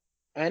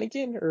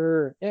Anakin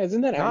or yeah,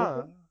 isn't that Nah,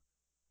 Anakin?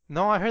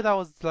 no, I heard that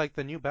was like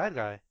the new bad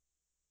guy.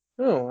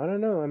 No, I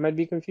don't know. I might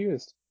be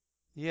confused.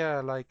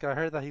 Yeah, like I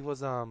heard that he was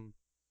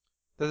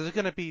There's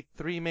gonna be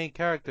three main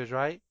characters,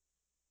 right?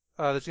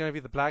 There's gonna be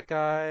the black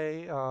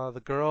guy,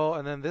 the girl,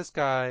 and then this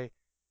guy,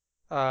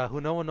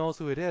 who no one knows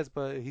who it is,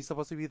 but he's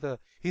supposed to be the.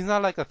 He's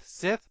not like a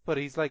Sith, but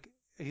he's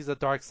a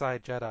dark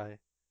side Jedi.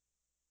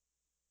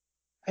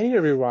 I need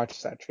to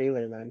rewatch that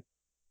trailer then.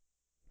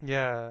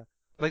 Yeah,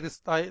 like this.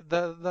 The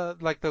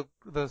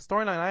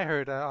storyline I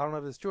heard. I don't know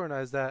if it's true or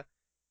not. Is that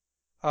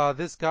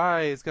this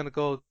guy is gonna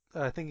go.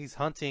 I think he's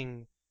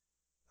hunting.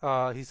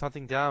 He's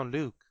hunting down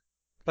Luke.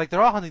 Like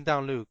they're all hunting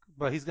down Luke,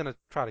 but he's gonna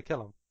try to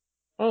kill him.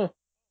 Oh,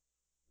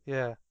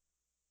 Yeah,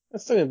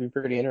 that's still gonna be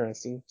pretty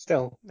interesting.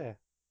 Still. yeah,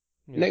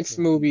 yeah, Next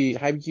yeah. movie.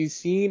 Have you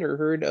seen or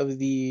heard of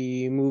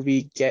the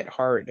movie Get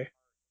Hard?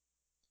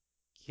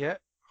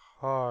 Get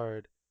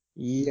hard.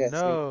 Yes,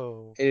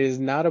 No. it is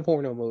not a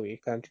porno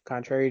movie,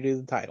 contrary to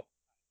the title.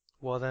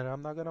 Well, then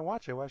I'm not gonna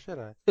watch it. Why should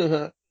I?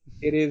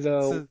 It is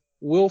So,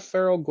 Will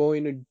Ferrell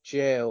going to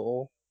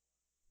jail,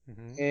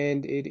 hmm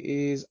and it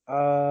is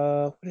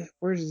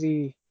where's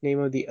the name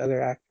of the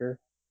other actor?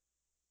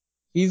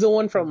 He's the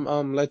one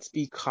from Let's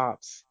Be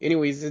Cops.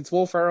 Anyways, it's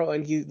Will Ferrell,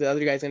 and the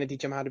other guy's gonna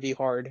teach him how to be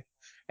hard,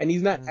 and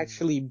he's not mm,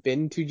 actually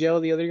been to jail.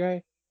 The other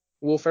guy,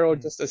 Will Ferrell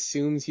mm. just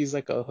assumes he's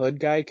like a hood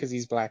guy because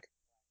he's black.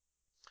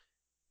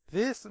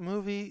 This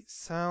movie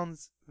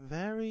sounds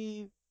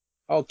very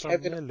Oh,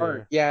 Kevin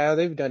Hart. familiar. Yeah,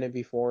 they've done it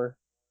before.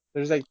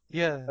 There's like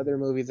Yeah, other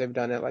movies they've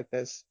done it like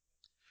this.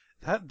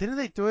 didn't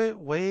they do it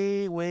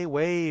way, way,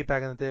 way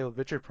back in the day with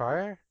Richard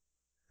Pryor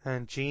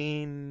and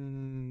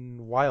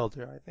Gene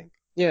Wilder, I think.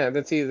 Yeah,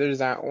 let's see. There's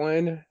that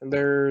one.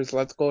 There's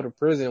Let's Go to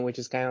Prison, which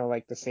is kind of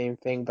like the same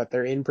thing, but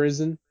they're in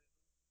prison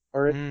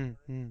already. Mm,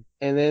 mm,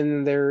 And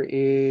then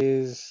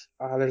there's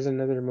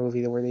another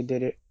movie where they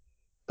did it.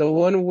 The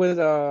one with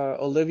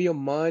Olivia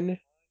Munn,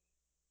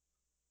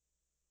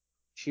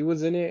 she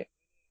was in it.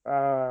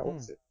 What mm,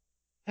 was it?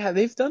 Yeah,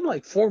 they've done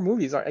like four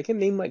movies. I can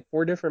name like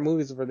four different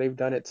movies where they've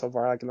done it so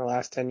far, like in the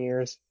last 10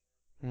 years.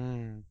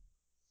 mm.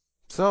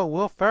 So,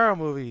 Will Ferrell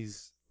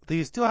movies, do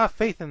you still have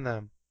faith in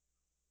them?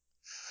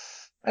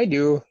 I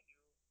do,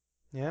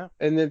 Yeah?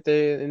 and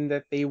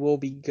that they will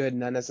be good,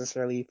 not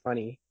necessarily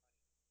funny.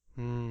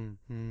 Mm,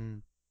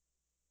 mm.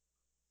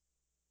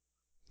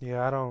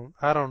 Yeah,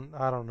 I don't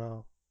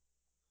know.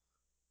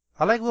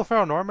 I like Will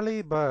Ferrell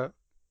normally, but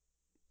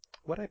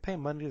would I pay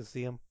money to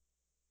see him?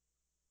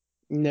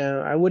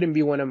 No, I wouldn't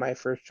be one of my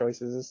first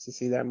choices is to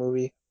see that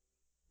movie.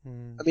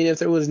 I Mm, mean, if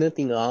there was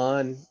nothing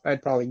on,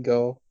 I'd probably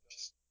go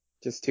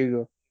just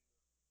to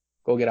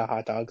go get a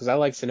hot dog because I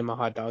like cinema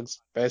hot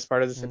dogs. Best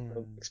part of the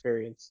cinema mm,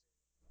 experience.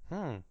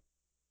 hmm.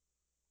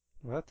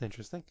 Well, that's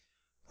interesting.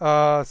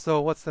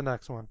 So what's the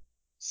next one?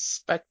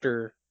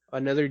 Spectre,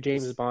 another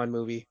James Bond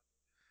movie.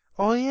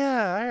 Oh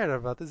yeah, I heard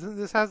about this.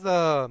 This has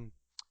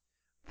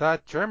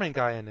that German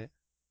guy in it.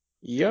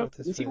 Yep. What's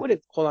Let his me see face? what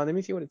it. Hold on. Let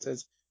me see what it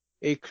says.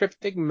 A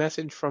cryptic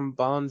message from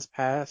Bond's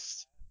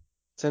past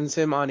sends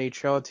him on a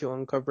trail to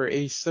uncover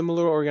a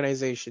similar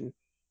organization.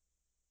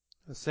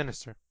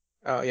 Sinister.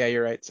 Oh yeah,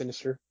 you're right.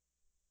 Sinister.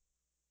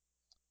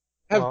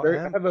 Well, I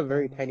M have a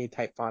very Battles. tiny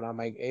type font on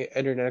my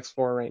Internet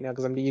Explorer right now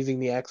because I'm using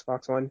the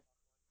Xbox one.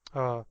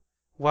 Uh,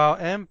 while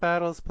M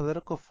battles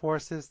political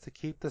forces to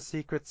keep the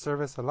Secret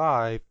Service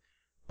alive,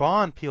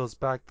 Bond peels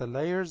back the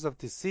layers of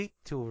deceit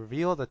to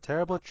reveal the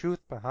terrible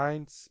truth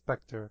behind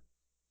Spectre.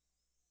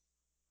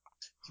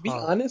 To be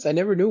Huh. honest, I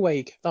never knew why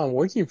he kept on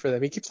working for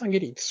them. He keeps on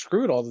getting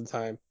screwed all the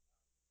time.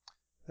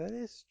 That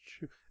is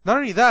true. Not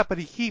only that, but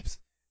he keeps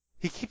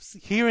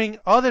hearing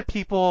other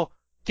people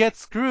get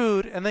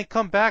screwed and then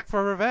come back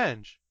for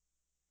revenge.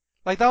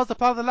 Like that was the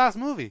plot of the last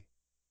movie.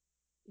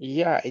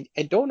 Yeah,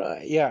 I don't know.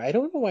 Yeah, I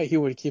don't know why he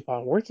would keep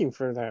on working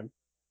for them.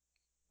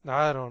 No,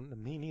 I don't.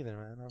 Me neither,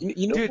 man. No.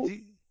 You know, Dude, I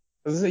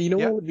was gonna say, you know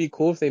yeah. what would be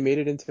cool if they made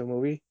it into a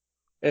movie?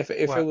 If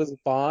it What? was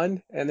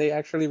Bond and they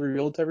actually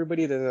revealed to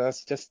everybody that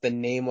that's just the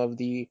name of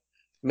the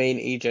main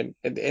agent,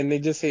 and they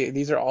just say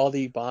these are all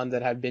the Bonds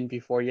that have been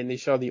before you, and they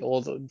show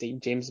the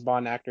James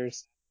Bond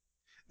actors.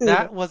 You know,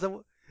 That was a.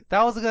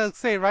 That was gonna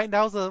say right.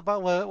 That was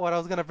about what I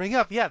was gonna bring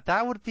up. Yeah,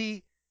 that would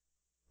be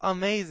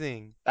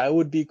amazing. that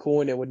would be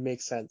cool and it would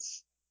make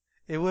sense.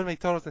 It would make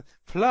total sense.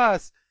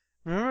 Plus,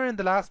 remember in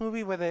the last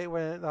movie where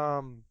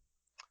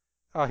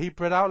he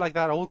brought out like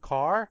that old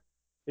car?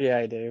 Yeah,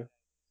 I do.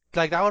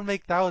 Like that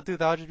would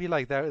just be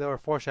like they were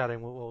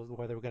foreshadowing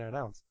what they were gonna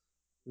announce.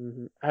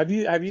 Have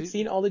you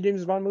seen all the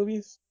James Bond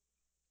movies?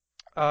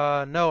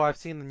 No, I've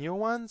seen the new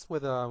ones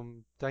with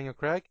Daniel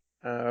Craig,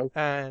 Okay.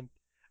 and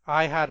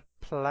I had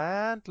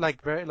planned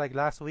like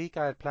last week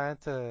I had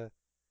planned to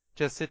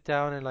just sit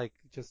down and like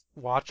just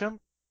watch them.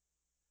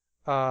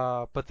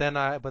 But then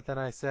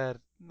I said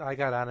I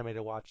got anime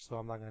to watch, so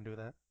I'm not gonna do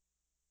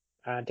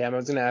that. Damn, I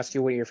was gonna ask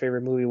you what your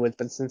favorite movie was,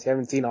 but since you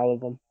haven't seen all of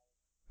them,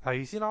 Have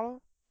you seen all of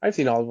them? I've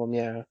seen all of them.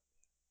 Yeah,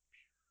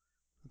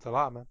 It's a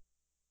lot, man.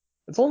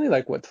 it's only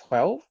like what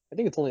 12? I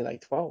think it's only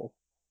like 12.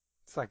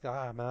 It's like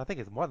man, I think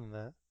it's more than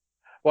that.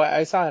 Well,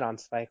 I saw it on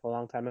Spike a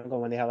long time ago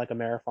when they had like a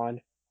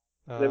marathon.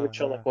 They would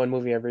show Yeah. like one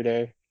movie every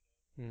day.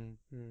 Mm.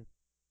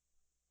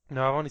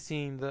 No, I've only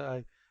seen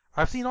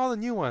I've seen all the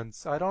new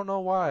ones. I don't know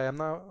why. I'm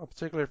not a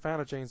particular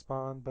fan of James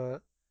Bond,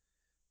 but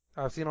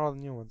I've seen all the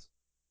new ones.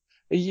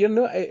 You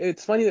know,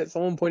 it's funny that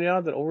someone pointed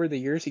out that over the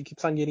years he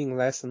keeps on getting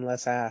less and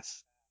less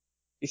ass.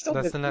 He still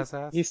Less gets, than he, less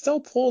ass. he still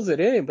pulls it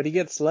in, but he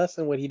gets less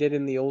than what he did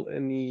in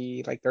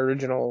the like the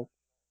original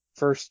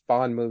first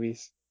Bond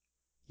movies.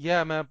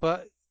 Yeah, man,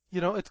 but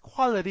it's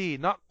quality,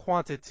 not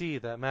quantity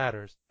that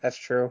matters. That's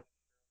true.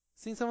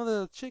 Seen some of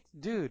the chicks,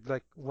 dude,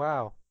 like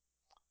wow.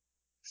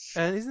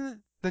 And isn't it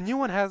the new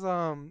one has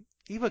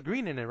Eva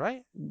Green in it,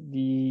 right?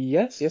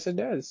 Yes, yes, it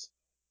does.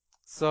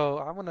 So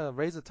I'm gonna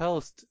raise a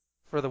toast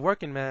for the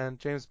working man,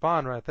 James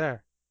Bond, right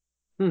there.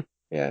 Hmm.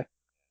 Yeah.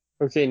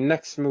 Okay,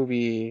 next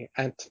movie,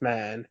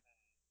 Ant-Man.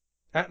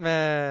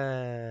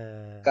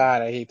 Ant-Man.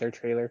 God, I hate their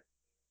trailer.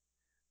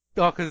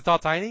 Oh, 'cause it's all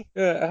tiny.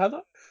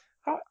 How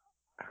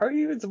how are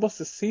you even supposed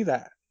to see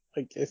that?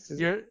 Like, it's just,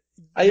 You're you're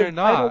I don't,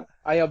 not.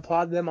 I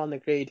applaud them on the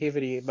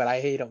creativity, but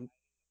I hate them.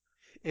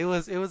 It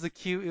was a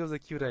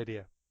cute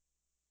idea.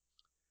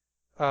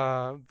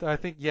 I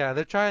think yeah,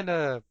 they're trying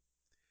to,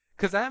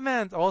 cause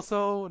Ant-Man's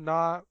also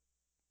not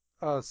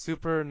a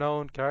super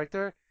known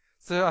character,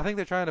 so I think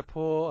they're trying to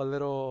pull a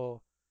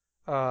little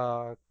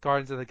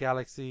Guardians of the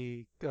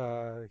Galaxy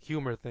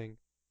humor thing.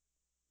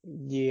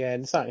 Yeah,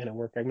 it's not gonna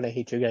work. I'm gonna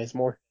hate you guys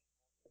more.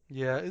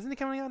 Yeah, isn't he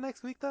coming out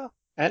next week though?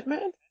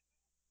 Ant-Man?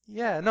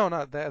 Yeah, no,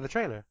 not the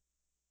trailer.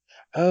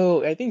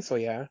 Oh, I think so,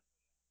 yeah.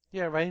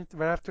 Yeah, right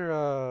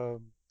after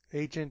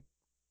Agent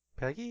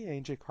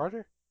Agent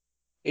Carter,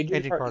 Agent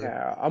Agent Carter, Carter.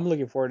 yeah, I'm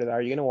looking forward to that.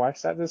 Are you gonna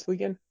watch that this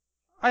weekend?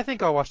 I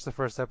think I'll watch the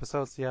first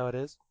episode, see how it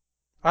is.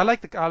 I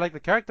like the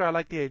character, I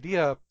like the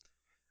idea,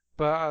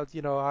 but I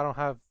don't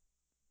have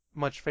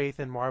much faith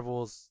in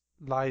Marvel's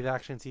live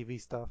action TV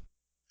stuff.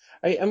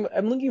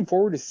 I'm looking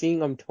forward to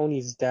seeing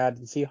Tony's dad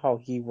and see how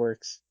he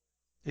works.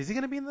 Is he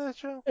gonna be in the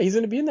show? Yeah, he's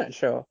gonna be in that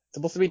show. It's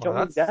supposed to be Well,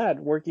 Tony's that's dad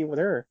working with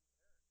her.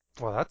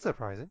 well, that's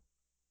surprising.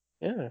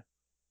 Yeah.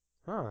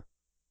 Huh.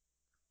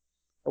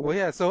 Oh, Well,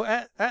 yeah. So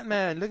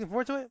Ant-Man, looking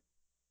forward to it.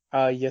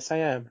 yes, I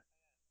am.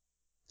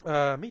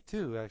 Me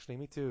too. Actually,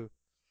 me too.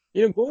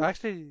 You know,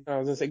 Actually, I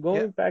was gonna say yeah.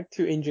 going back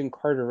to Agent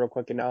Carter real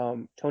quick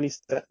and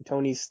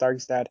Tony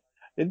Stark's dad.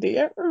 Did they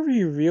ever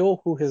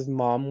reveal who his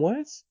mom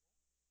was?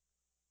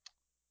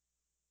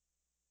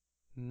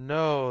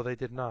 No, they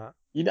did not.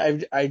 You know,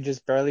 I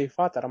just barely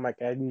thought that. I'm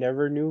like, I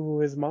never knew who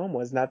his mom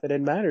was. Not that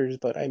it matters,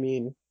 but I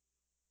mean,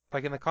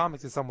 Like in the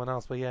comics, it's someone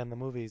else, but yeah, in the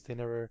movies, they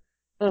never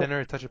huh. they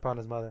never touch upon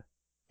his mother.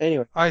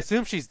 Anyway, I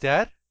assume she's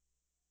dead.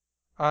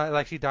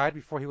 Like she died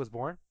before he was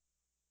born.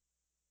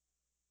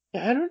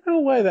 yeah, I don't know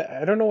why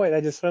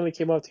that just suddenly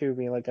came up to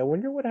me. Like, I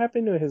wonder what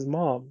happened to his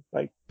mom.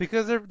 Like,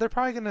 Because they're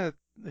probably gonna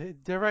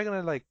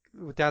like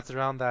dance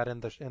around that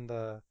in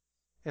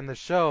the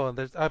show.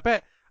 And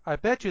I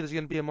bet you there's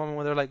gonna be a moment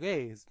where they're like,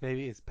 hey,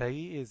 is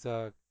Peggy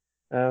uh,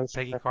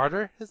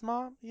 Carter his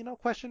mom?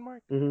 Question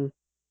mark. hmm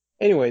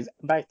anyways,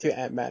 back to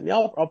Ant-Man. Yeah,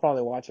 I'll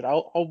probably watch it.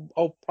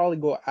 I'll probably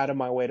go out of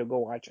my way to go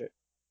watch it.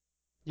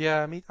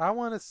 Yeah, I mean, I kind of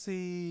want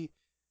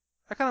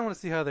to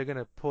see how they're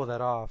gonna pull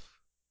that off.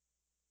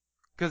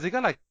 Because they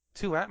got like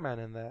two Ant-Man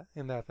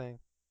in that thing.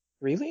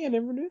 Really? I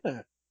never knew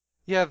that.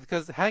 Yeah,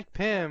 because Hank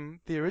Pym,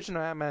 the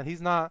original Ant-Man,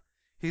 he's not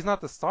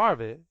the star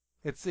of it.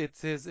 It's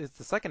the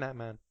second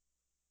Ant-Man.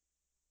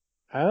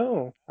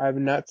 Oh, I've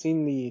not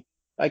seen the,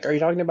 like, are you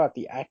talking about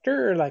the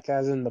actor or like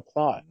as in the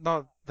plot?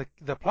 No,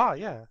 The plot,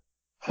 yeah.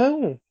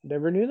 Oh,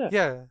 never knew that.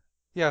 Yeah.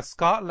 Yeah,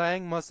 Scott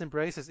Lang must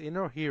embrace his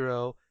inner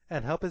hero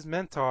and help his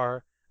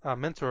mentor,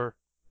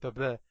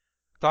 the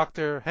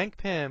Dr. Hank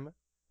Pym,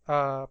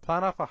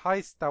 plan off a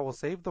heist that will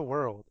save the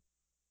world.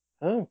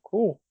 Oh,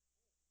 cool.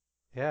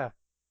 Yeah.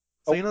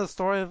 So Oh, you know the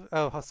story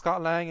of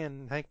Scott Lang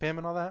and Hank Pym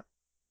and all that?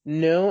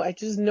 no, I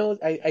just know,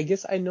 I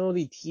guess I know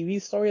the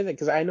TV story that,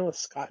 because I know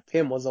Scott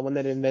Pym was the one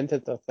that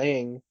invented the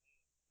thing,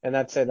 and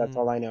that's it, that's Mm.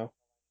 all I know.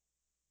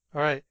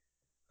 All right.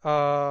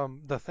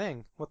 The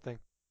thing. What thing?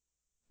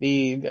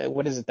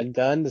 What is it, the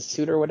gun, the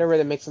suit or whatever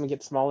that makes him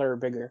get smaller or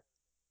bigger.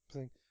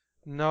 Thing.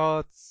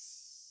 No,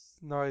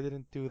 I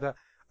didn't do that.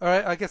 All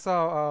right. I guess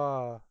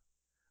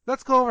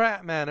let's go over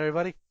Ant-Man,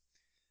 everybody.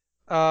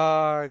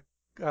 Uh,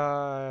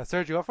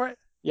 Serge, you up for it?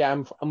 Yeah,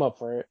 I'm up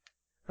for it.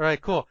 All right,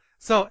 cool.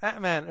 So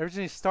Ant-Man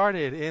originally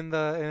started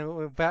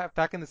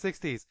back in the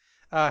 60s.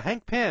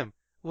 Hank Pym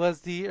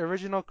was the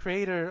original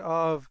creator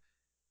of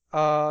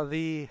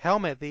the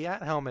helmet, the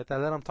ant helmet that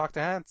let him talk to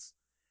ants,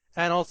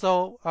 and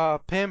also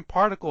Pym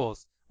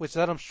particles, which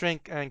let him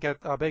shrink and get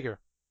bigger.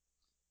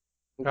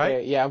 Right?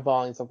 Okay, yeah, I'm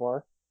following so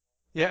far.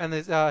 Yeah, and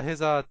his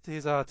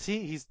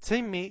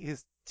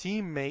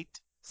teammate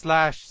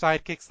slash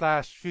sidekick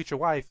slash future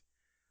wife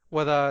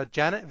was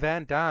Janet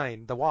Van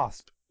Dyne, the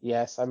Wasp.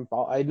 Yes,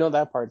 I know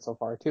that part so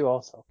far too,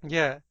 also.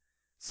 Yeah.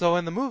 So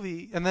in the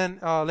movie, and then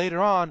later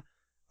on,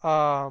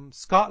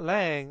 Scott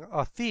Lang,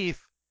 a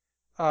thief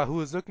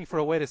who is looking for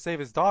a way to save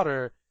his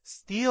daughter,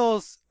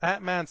 steals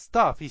Ant-Man's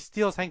stuff. He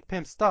steals Hank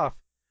Pym's stuff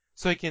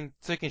so he can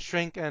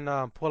shrink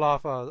and pull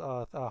off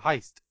a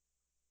heist.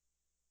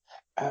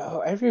 Oh,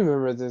 I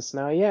remember this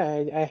now. Yeah,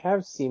 I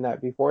have seen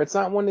that before. It's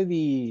not one of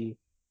the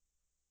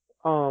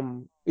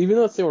even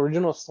though it's the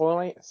original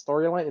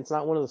storyline, it's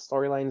not one of the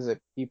storylines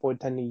that people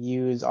tend to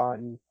use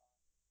on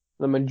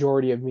the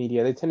majority of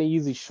media. They tend to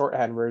use the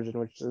shorthand version,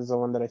 which is the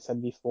one that I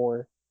said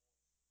before.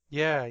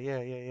 Yeah,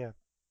 yeah, yeah, yeah.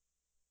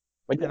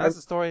 But And yeah, that's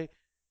the story.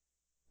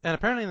 And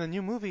apparently in the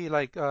new movie,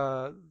 like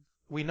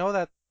we know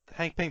that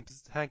Hank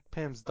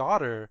Pym's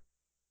daughter,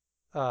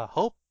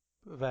 Hope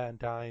Van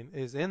Dyne,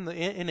 is in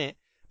it,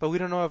 but we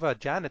don't know if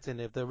Janet's in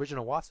it, if the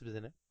original Wasp is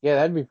in it. yeah,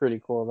 that'd be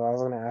pretty cool though. I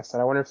was gonna ask that.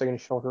 I wonder if they're gonna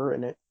show her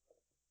in it.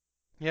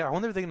 Yeah, I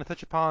wonder if they're gonna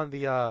touch upon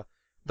the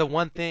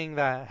one thing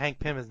that Hank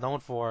Pym is known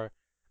for,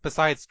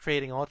 besides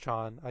creating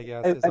Ultron, I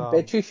guess, is I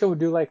bet you she'll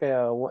do like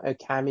a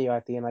cameo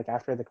at the end, like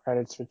after the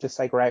credits, or just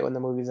like right when the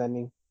movie's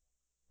ending.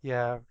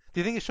 yeah. Do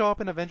you think it show up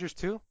in Avengers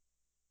 2?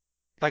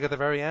 Like at the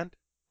very end?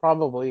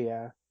 Probably,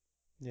 yeah.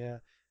 Yeah.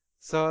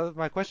 So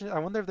my question is, I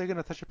wonder if they're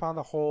gonna touch upon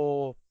the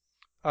whole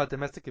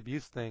domestic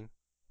abuse thing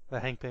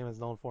that Hank Pym is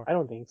known for. I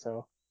don't think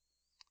so.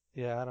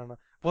 Yeah, I don't know.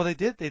 Well, they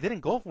did. They didn't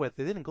go with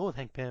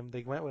Hank Pym.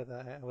 They went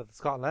with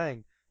Scott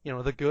Lang. You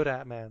know, the good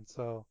Ant-Man.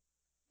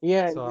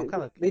 Yeah, So I'm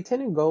kind of they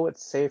tend to go with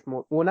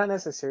well, not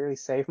necessarily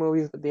safe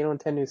movies, but they don't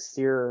tend to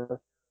steer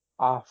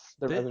off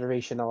the they,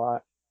 reservation a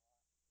lot.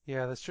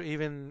 yeah, that's true.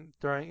 Even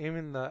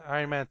the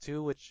Iron Man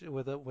 2, which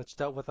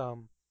dealt with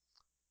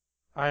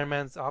Iron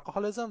Man's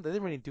alcoholism, they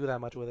didn't really do that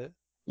much with it.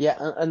 Yeah,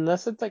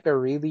 unless it's like a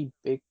really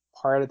big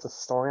part of the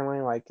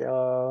storyline, like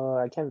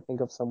I can't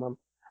think of someone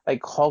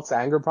like Hulk's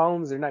anger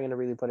problems. They're not gonna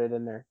really put it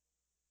in there.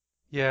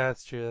 Yeah,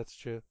 that's true. That's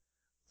true.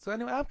 So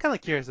anyway, I'm kind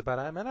of curious about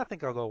it, man. I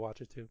think I'll go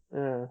watch it too.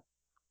 Uh,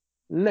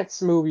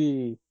 Next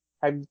movie,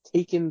 I've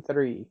taken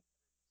three.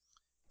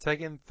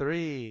 Tekken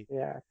 3.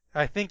 Yeah,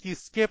 I think you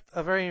skipped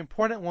a very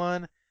important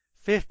one.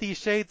 50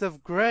 Shades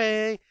of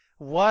Grey.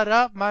 What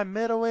up, my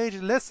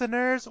middle-aged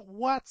listeners?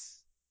 What?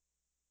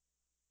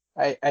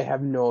 I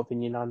have no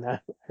opinion on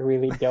that. I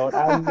really don't.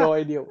 I have no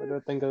idea what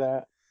to think of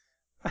that.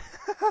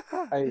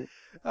 I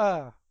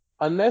uh,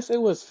 Unless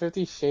it was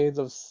 50 Shades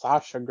of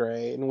Sasha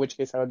Grey, in which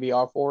case I would be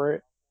all for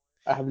it.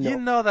 I have no.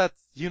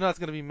 you know it's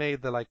gonna be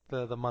made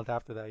the month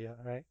after that, yeah,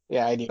 right?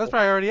 Yeah, I do. That's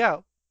probably already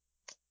out.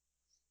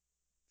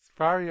 It's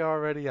probably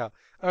already out.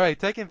 All right,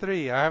 Taken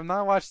 3. I have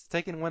not watched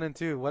Taken 1 and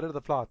 2. What are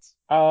the plots?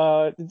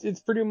 It's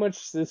pretty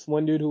much this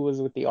one dude who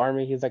was with the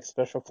army. He's like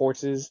special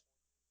forces.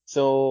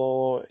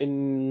 So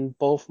in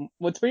both,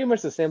 well, it's pretty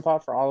much the same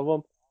plot for all of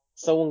them.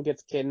 Someone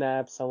gets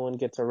kidnapped, someone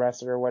gets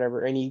arrested or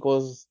whatever, and he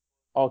goes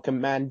all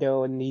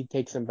commando and he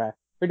takes him back.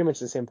 Pretty much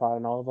the same plot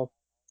in all of them.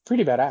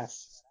 Pretty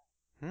badass.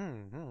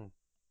 Hmm, hmm,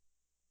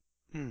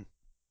 hmm.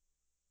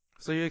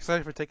 So you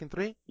excited for Taken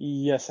 3?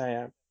 Yes, I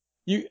am.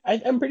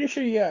 I'm pretty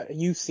sure, yeah,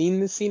 you've seen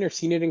this scene or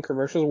seen it in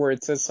commercials where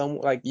it says someone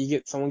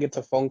gets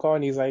a phone call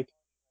and he's like,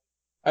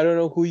 I don't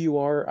know who you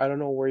are, I don't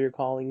know where you're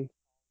calling,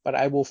 but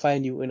I will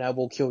find you and I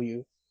will kill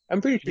you.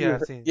 I'm pretty sure Yeah, you I've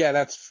heard, seen. yeah,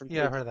 that's from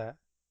Yeah, I've Taken. heard that.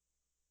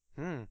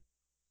 Hmm,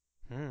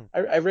 hmm.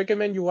 I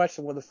recommend you watch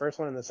the first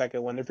one and the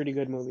second one. They're pretty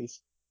good movies.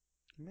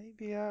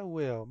 Maybe I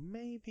will.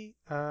 Maybe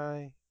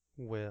I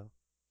will.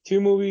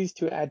 Two movies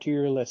to add to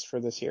your list for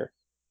this year.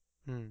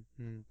 Hmm,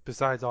 hmm.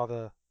 Besides all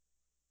the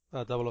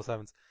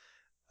 007s.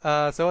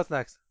 So what's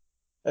next?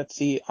 Let's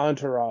see,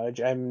 Entourage.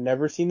 I've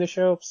never seen the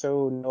show,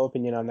 so no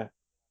opinion on that.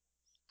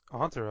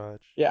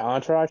 Entourage. Yeah,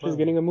 Entourage is Whoa.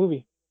 getting a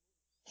movie.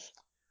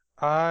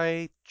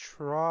 I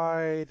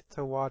tried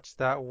to watch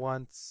that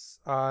once.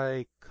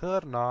 I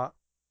could not.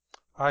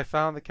 I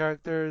found the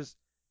characters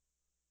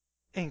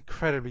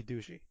incredibly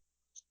douchey.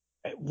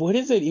 What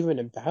is it even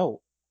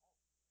about?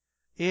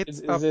 Is, It's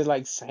is a it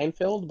like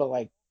Seinfeld, but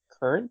like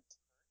current?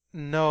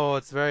 no,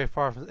 it's very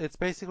far from. It's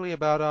basically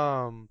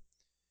about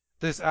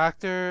this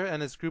actor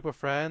and his group of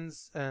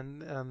friends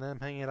and them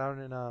hanging out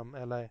in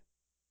LA.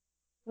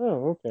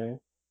 Oh, okay.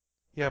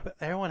 Yeah, but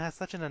everyone has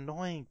such an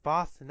annoying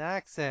Boston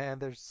accent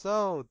and they're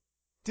so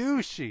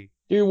douchey.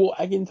 Dude, well,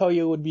 I can tell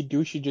you it would be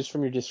douchey just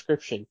from your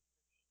description.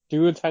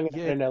 Dude's hanging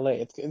Yeah, out in LA.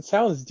 It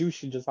sounds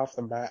douchey just off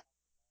the bat.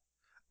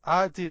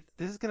 dude,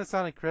 this is gonna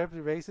sound incredibly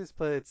racist,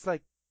 but it's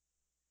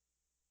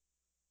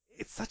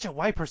such a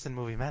white person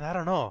movie, man. I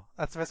don't know.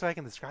 That's the best way I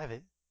can describe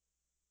it.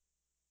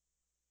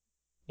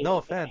 No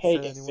offense Hey,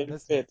 to if anyone it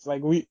listening. fits,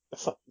 like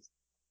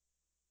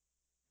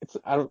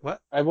I don't.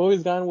 What? I've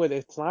always gone with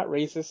it's not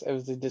racist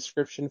if the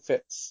description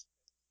fits.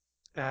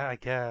 I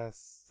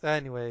guess.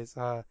 Anyways,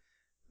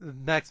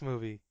 next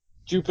movie.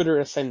 Jupiter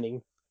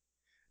Ascending,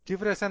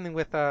 Jupiter Ascending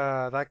with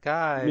that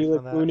guy Mila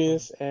from that from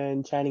Kunis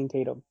and Channing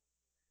Tatum.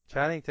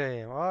 Channing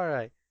Tatum. All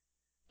right,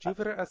 I,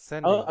 Jupiter I'm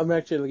Ascending.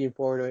 actually looking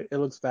forward to it. It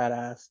looks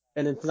badass,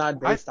 and it's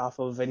not I based off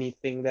of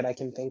anything that I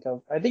can think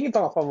of. I think it's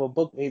off of a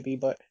book maybe,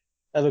 but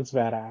it looks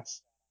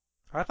badass.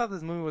 I thought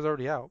this movie was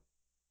already out.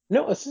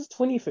 No, it says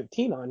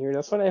 2015 on here.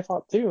 That's what I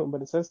thought too,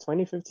 but it says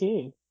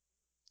 2015.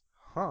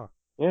 Huh.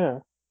 Yeah.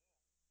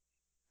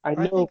 I I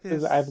know think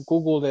because I've this.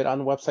 Googled it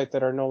on websites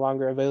that are no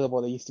longer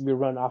available. They used to be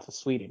run off of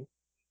Sweden.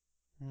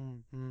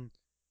 Hmm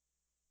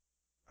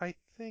I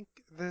think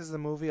this is a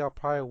movie I'll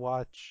probably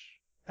watch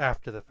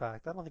after the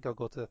fact. I don't think I'll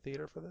go to the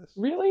theater for this.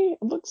 Really?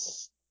 It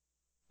looks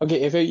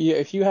okay.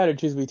 If you had to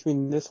choose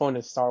between this one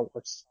and Star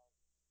Wars,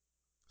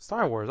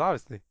 Star Wars,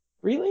 obviously.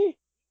 really?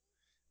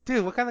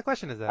 Dude, what kind of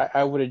question is that?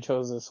 I would have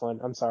chose this one.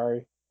 I'm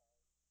sorry.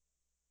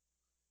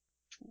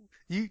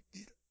 You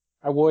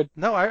I would.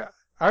 no,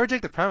 I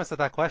reject the premise of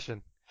that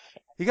question.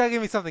 You gotta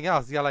give me something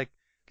else. You got like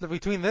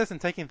between this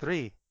and Taking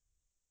 3.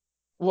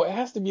 Well, it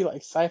has to be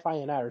like sci-fi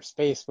and outer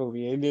space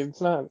movie.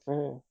 It's not.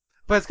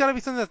 But it's gotta be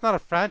something that's not a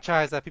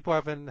franchise that people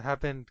have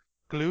been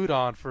glued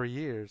on for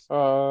years. I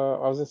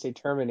was gonna say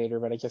Terminator,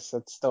 but I guess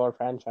that's still a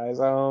franchise.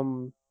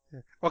 Yeah.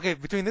 Okay,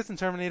 between this and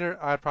Terminator,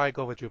 I'd probably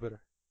go with Jupiter.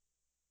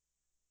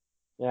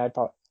 Yeah,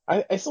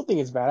 I still think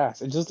it's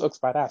badass. It just looks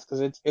badass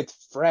because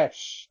it's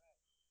fresh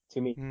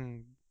to me. Hmm,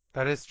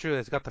 that is true.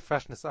 It's got the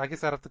freshness. I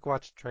guess I'd have to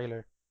watch the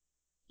trailer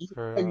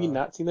Have you for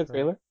not seen the for.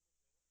 trailer?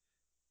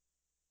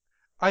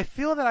 I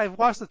feel that I've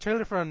watched the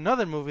trailer for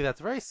another movie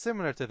that's very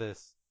similar to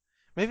this.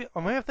 Maybe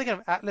I'm thinking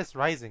of Atlas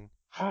Rising.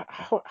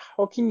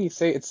 How can you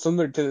say it's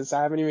similar to this?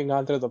 I haven't even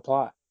gone through the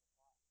plot.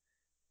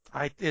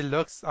 It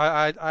looks.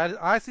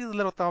 I see the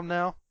little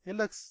thumbnail. It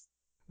looks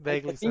I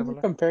vaguely think you're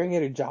similar. comparing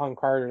it to John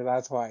Carter.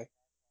 That's why.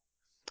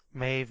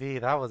 Maybe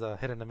that was a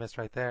hit and a miss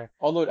right there.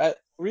 Although,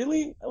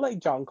 really, I like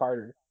John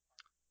Carter.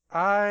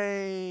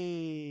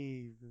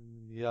 I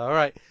yeah. All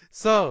right.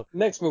 So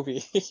Next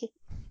movie,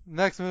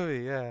 next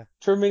movie. Yeah.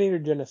 Terminator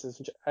Genesis,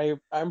 which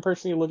I'm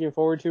personally looking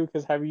forward to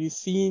because have you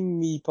seen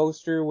the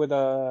poster with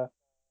the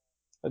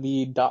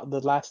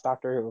last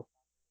Doctor Who?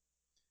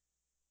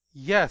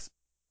 Yes.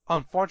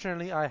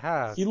 Unfortunately, I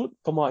have.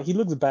 Come on, he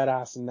looks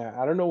badass in that.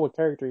 I don't know what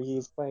character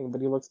he's playing,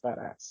 but he looks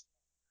badass.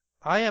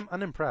 I am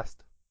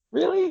unimpressed.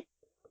 Really?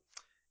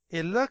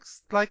 It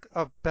looks like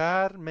a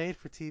bad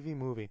made-for-TV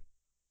movie.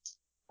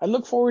 I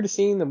look forward to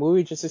seeing the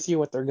movie just to see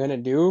what they're gonna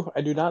do.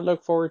 I do not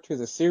look forward to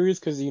the series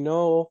because they're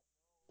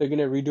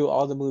gonna redo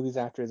all the movies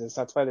after this.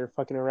 That's why they're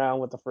fucking around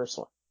with the first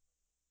one.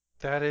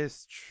 That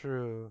is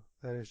true.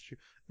 That is true.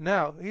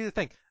 Now, here's the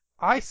thing.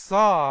 I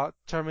saw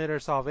Terminator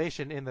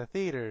Salvation in the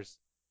theaters,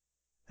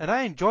 and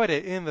I enjoyed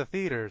it in the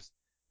theaters.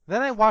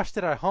 Then I watched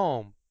it at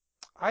home.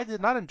 I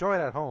did not enjoy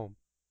it at home.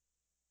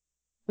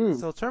 Hmm.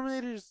 So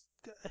Terminator's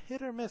a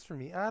hit or miss for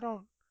me. I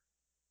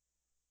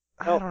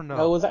Now, don't now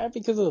know. was that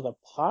because of the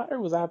plot or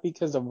was that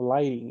because of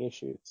lighting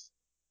issues?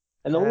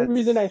 And the only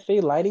reason I That's say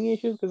lighting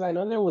issues because I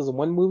know there was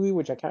one movie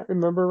which I can't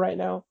remember right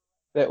now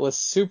that was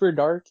super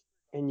dark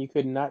and you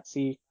could not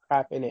see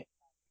crap in it.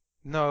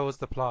 no, it was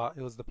the plot.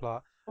 It was the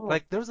plot. Oh.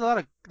 Like there was a lot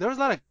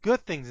of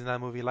good things in that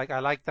movie. Like I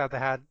liked that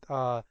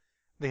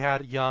they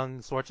had young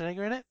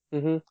Schwarzenegger in it.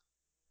 Mm-hmm.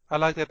 I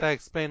like that they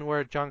explained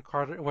where John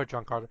Carter,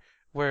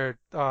 where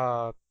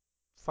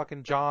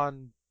fucking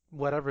John,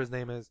 whatever his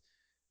name is,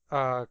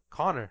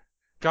 Connor,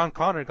 John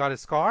Connor got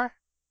his scar.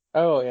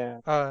 Oh yeah.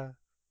 Uh,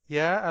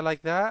 yeah, I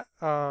like that.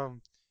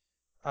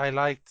 I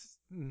liked,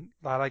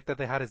 I liked that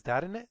they had his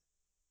dad in it.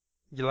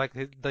 You like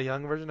the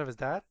young version of his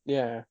dad?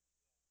 Yeah.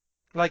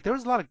 Like there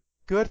was a lot of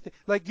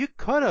like you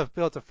could have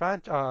built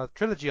a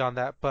trilogy on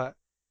that, but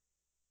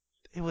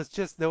there was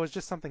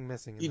just something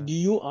missing in Do that.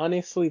 you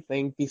honestly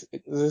think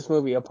this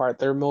movie apart,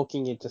 they're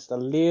milking it just a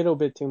little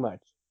bit too much?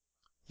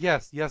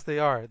 Yes, yes, they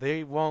are.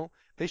 They won't.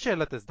 They should have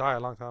let this die a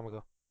long time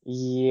ago.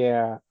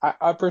 Yeah.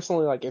 I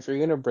personally like if you're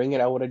gonna bring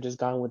it, I would have just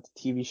gone with the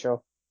TV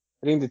show.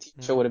 I think the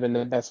TV show Mm. would have been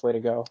the best way to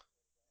go.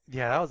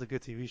 Yeah, that was a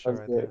good TV That show was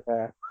right good.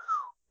 there.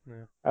 Yeah.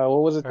 Yeah.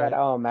 What was it All that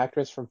right.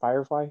 actress from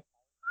Firefly?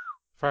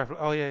 Firefly.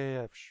 Oh yeah, yeah,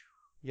 yeah.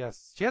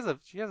 Yes, she has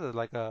a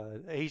like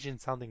a Asian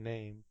sounding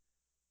name.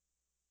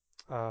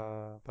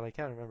 But I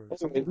can't remember.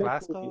 Something Anyways,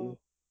 next movie. Glasgow.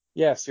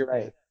 Yes, you're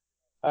Yeah.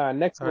 right.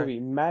 Next All right. movie,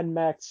 Mad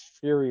Max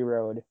Fury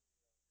Road.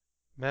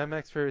 Mad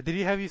Max Fury. Did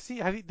you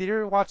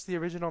ever watch the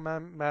original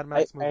Mad I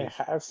Max I movies?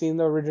 have seen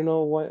the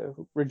original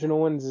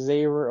ones.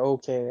 They were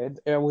okay.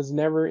 I was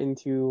never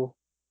into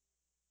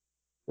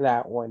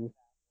that one.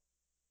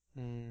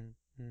 Mm,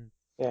 mm.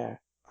 Yeah.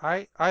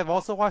 I've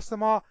also watched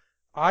them all.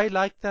 I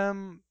like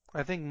them,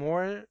 I think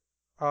more,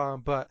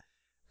 but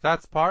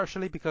that's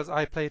partially because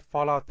I played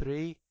Fallout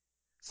 3,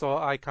 so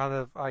I kind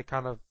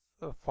of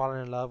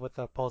fallen in love with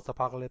the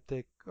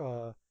post-apocalyptic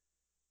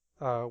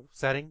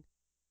setting,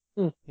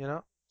 Hmm. you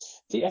know.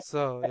 See,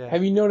 So yeah.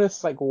 have you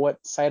noticed like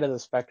what side of the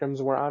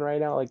spectrums we're on right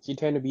now? Like you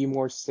tend to be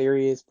more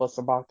serious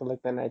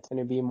post-apocalyptic, and I tend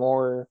to be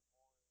more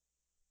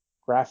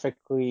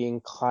graphically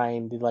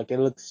inclined. Like it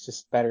looks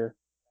just better.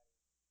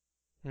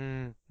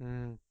 Mm,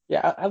 mm,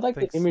 Yeah, I like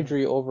the think so.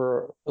 imagery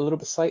over a little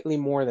bit slightly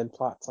more than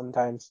plot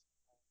sometimes.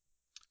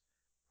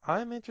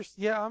 I'm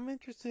interested. Yeah, I'm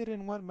interested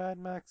in what Mad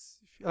Max.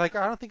 Like,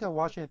 I don't think I'll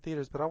watch it in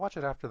theaters, but I'll watch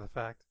it after the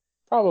fact.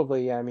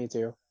 Probably, yeah, me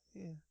too.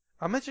 Yeah.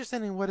 I'm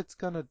interested in what it's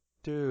gonna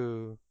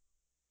do.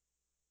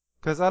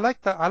 Cause I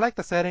like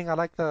the setting. I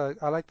like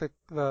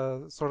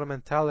the sort of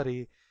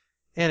mentality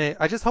in it.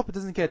 I just hope it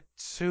doesn't get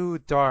too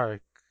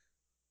dark.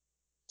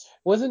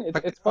 Wasn't it?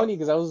 Like, It's funny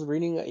because I was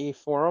reading a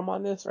forum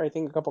on this, or I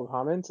think a couple of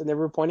comments, and they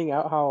were pointing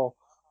out how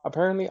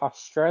apparently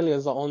Australia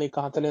is the only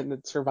continent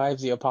that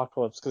survives the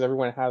apocalypse because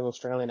everyone has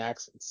Australian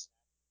accents.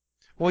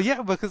 well,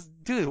 yeah, because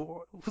dude,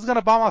 who's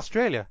gonna bomb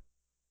Australia?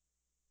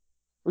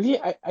 Really,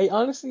 I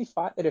honestly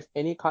thought that if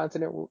any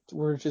continent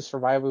were to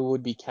survive, it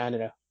would be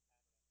Canada.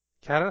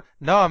 Canada?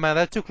 No, man,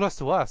 they're too close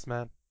to us,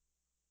 man.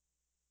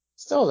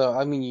 Still, though,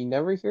 I mean, you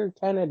never hear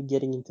Canada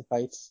getting into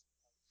fights.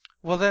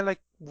 Well, then,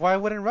 like, why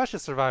wouldn't Russia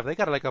survive? They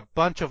got like a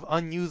bunch of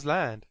unused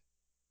land.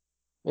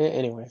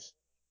 Anyways,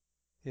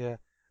 Yeah.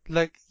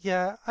 Like,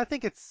 yeah, I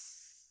think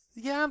it's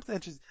yeah, I'm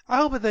interested. I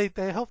hope that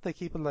they hope they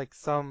keep like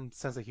some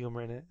sense of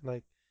humor in it.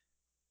 Like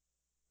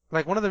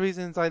one of the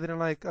reasons I didn't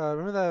like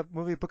remember the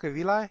movie Book of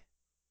Eli?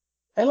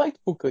 I liked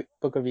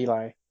Book of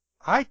Eli.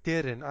 I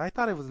didn't. I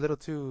thought it was a little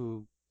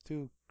too.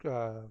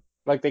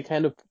 Like they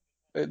kind of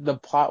the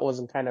plot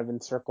wasn't kind of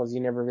in circles. You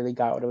never really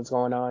got what was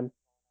going on.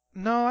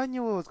 No, I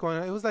knew what was going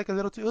on. It was like a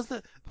little too.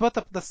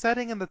 But the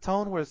setting and the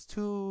tone was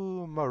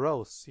too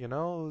morose. It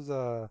was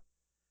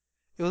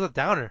a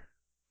downer.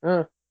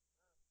 Uh,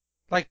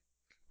 Like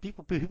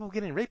people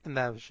getting raped in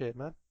that shit,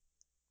 man.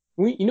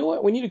 you know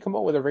what? We need to come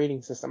up with a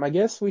rating system. I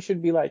guess we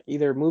should be like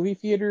either movie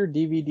theater,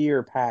 DVD,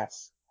 or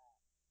pass.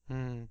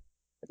 Hmm.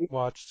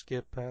 Watch,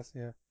 skip, pass.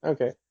 Yeah.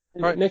 Okay.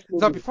 All right. Next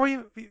So movie.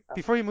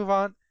 before you move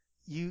on,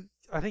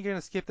 I think you're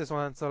gonna skip this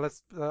one. So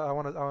let's. I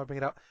wanna bring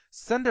it up.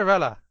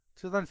 Cinderella,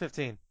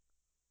 2015.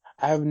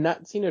 I have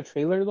not seen a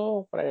trailer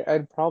though, but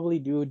I'd probably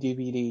do a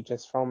DVD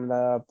just from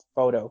the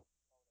photo.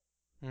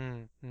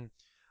 Mm-hmm.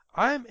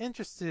 I'm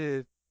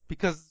interested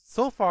because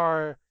so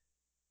far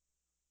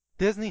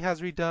Disney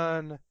has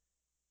redone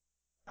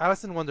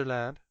Alice in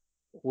Wonderland,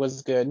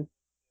 Was good.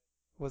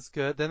 was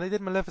good. Then they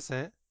did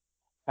Maleficent.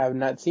 I have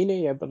not seen it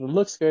yet, but it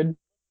looks good.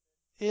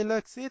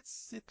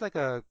 It's like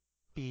a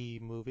B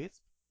movie.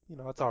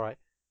 It's all right.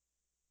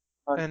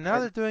 On And now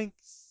they're doing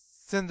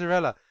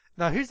Cinderella.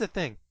 Now here's the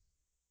thing.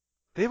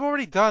 They've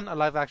already done a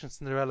live action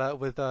Cinderella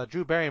with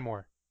Drew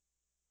Barrymore.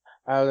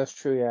 Oh, that's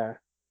true. Yeah,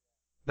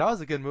 That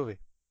was a good movie.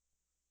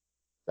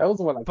 that was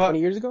what like 20 But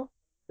years ago.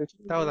 15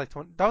 years that was ago? like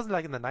 20, that was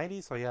like in the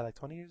 90s, so yeah, like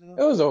 20 years It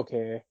ago. was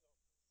okay.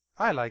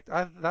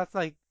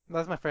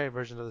 That's my favorite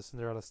version of the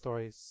Cinderella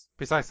stories,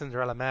 besides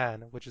Cinderella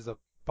Man, which is a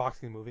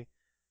boxing movie.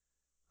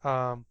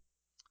 Um,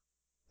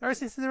 ever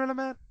seen Cinderella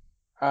Man?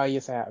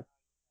 Yes, I have.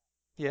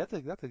 Yeah,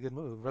 that's a good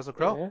movie. Russell Yeah,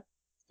 Crowe. yeah.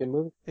 Good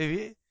movie. If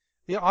you,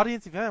 the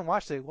audience, if you haven't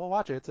watched it, well,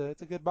 watch it.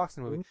 It's a good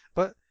boxing movie. Mhm.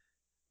 But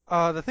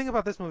the thing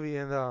about this movie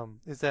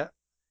is that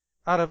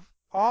out of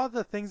all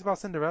the things about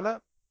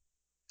Cinderella,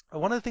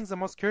 one of the things I'm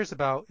most curious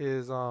about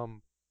is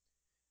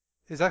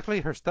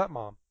actually her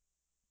stepmom.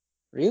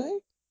 Really?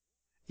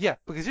 Yeah,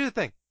 because here's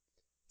the thing.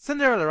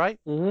 Cinderella, right?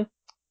 Mm-hmm.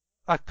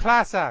 A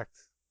class act,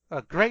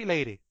 a great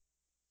lady.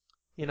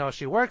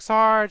 She works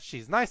hard,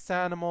 she's nice to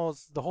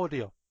animals, the whole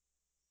deal.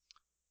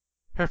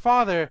 Her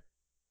father,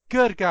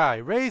 good guy,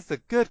 raised a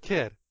good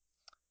kid.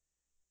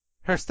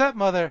 Her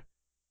stepmother,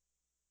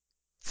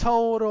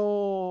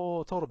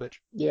 total bitch.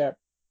 Yeah,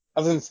 I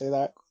was gonna say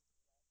that.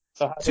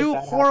 So how did Two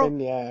that horrible, happen?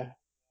 Yeah.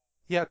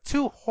 yeah,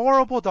 two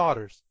horrible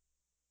daughters.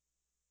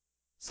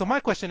 So my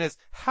question is,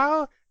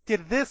 how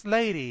did this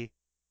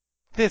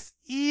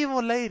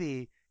evil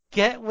lady,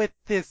 get with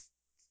this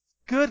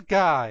good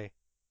guy?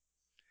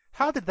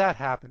 How did that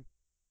happen?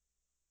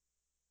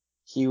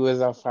 He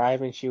was a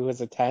 5 and she was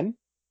a 10.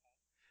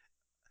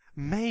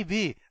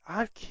 Maybe.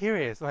 I'm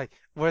curious. Like,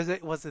 was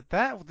it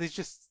that?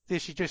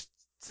 Did she just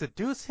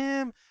seduce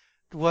him?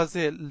 Was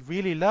it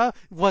really love?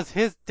 Was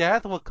his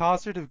death what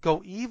caused her to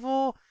go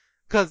evil?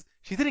 Because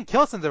she didn't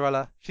kill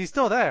Cinderella. She's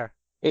still there.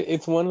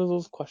 It's one of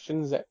those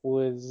questions that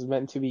was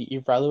meant to be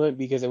irrelevant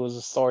because it was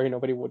a story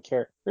nobody would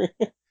care.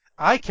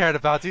 I cared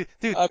about you,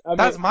 dude. I mean,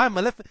 That's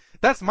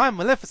my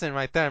Maleficent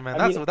right there, man. I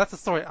That's mean, that's the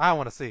story I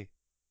want to see.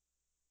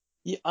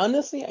 yeah,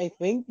 honestly, I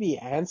think the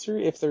answer,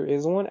 if there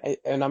is one,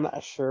 and I'm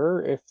not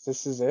sure if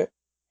this is it,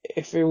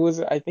 if it was,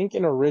 I think,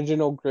 an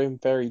original Grimm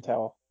fairy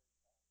tale.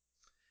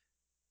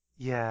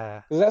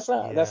 Yeah, 'Cause that's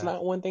yeah,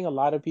 not one thing a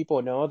lot of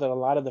people know, that a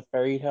lot of the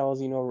fairy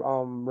tales,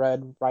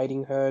 Red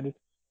Riding Hood,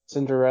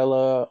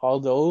 Cinderella,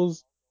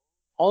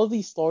 all of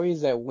these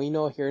stories that we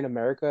know here in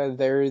America,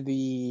 they're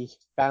the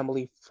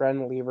family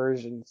friendly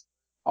versions.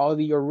 All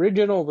the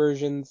original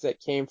versions that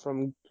came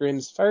from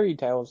Grimm's fairy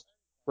tales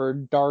were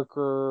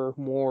darker,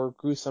 more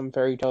gruesome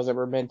fairy tales that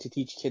were meant to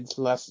teach kids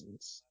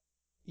lessons.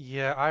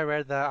 yeah. I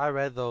read that. I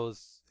read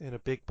those in a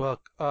big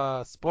book.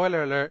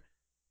 Spoiler alert: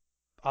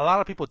 a lot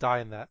of people die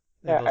in that.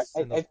 In Yeah, those.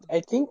 In those.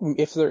 I think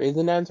if there is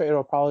an answer,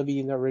 it'll probably be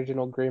in the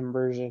original Grimm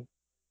version.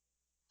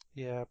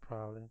 Yeah,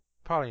 probably.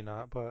 Probably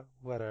not, but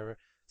whatever.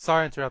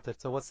 Sorry, interrupted.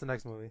 So what's the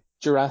next movie?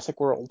 Jurassic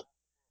World,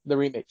 the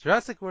remake.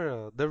 Jurassic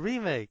World, the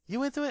remake.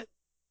 You into it?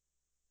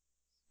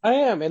 I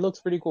am. It looks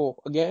pretty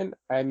cool. Again,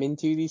 I'm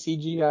into the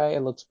CGI.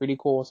 It looks pretty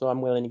cool, so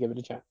I'm willing to give it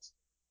a chance.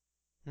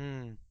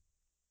 Hmm.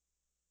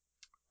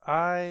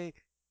 I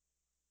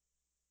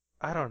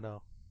I don't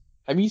know,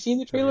 Have you seen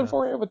the to be trailer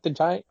for honest. it with the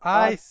giant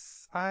I dog?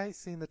 s- I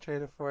seen the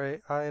trailer for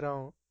it. I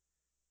don't.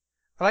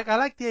 I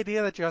like the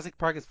idea that Jurassic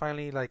Park is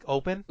finally like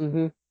open.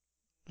 Mm-hmm.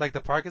 Like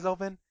the park is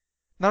open.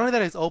 Not only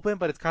that it's open,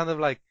 but it's kind of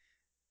like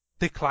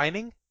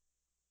declining.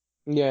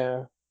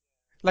 Yeah.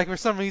 Like for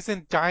some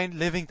reason, giant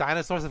living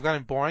dinosaurs have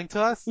gotten boring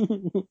to us,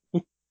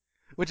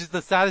 which is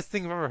the saddest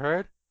thing I've ever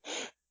heard.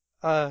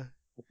 Uh,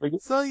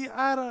 so yeah,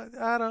 I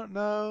don't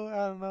know.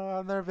 I don't know.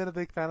 I've never been a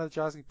big fan of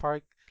Jurassic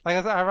Park. Like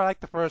I said, I like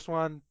the first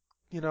one,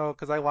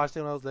 because I watched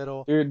it when I was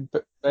little. Dude,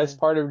 Yeah. best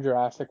part of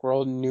Jurassic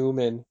World,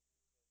 Newman.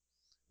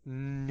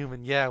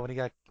 Newman, yeah, when he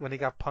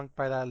got punked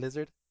by that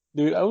lizard.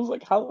 Dude, I was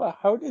like,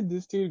 how did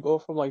this dude go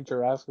from like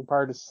Jurassic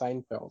Park to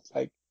Seinfeld?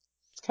 Like,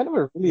 it's kind of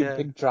a really Yeah.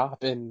 big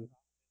drop in.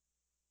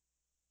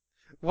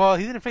 Well,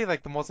 he didn't play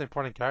like the most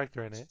important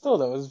character in it. Still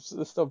though,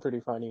 it's still pretty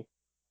funny.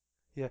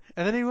 Yeah.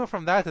 And then he went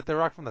from that to The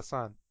Rock from the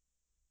Sun.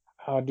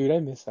 Oh, dude, I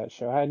miss that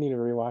show. I need to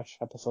rewatch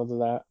episodes of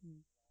that.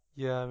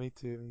 Yeah, me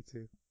too, me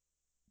too.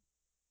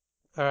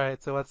 All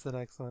right, so what's the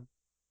next one?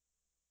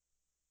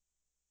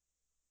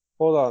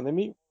 Hold on,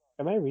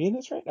 am I reading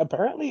this right?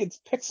 Apparently it's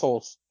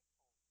Pixels.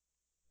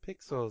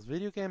 Pixels.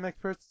 Video game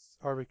experts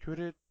are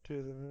recruited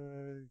to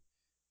the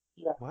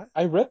Yeah. what?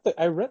 I read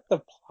the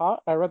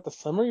plot, I read the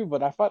summary,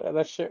 but I thought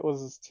that shit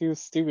was too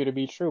stupid to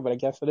be true, but I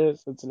guess it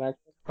is. It's an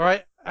actual. All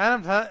right,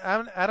 Adam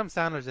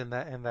Sandler's in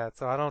that,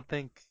 so I don't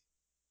think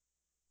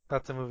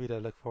that's a movie to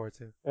look forward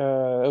to.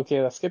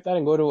 Okay, let's skip that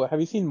and go to, have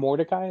you seen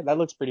Mordecai? That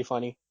looks pretty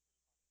funny.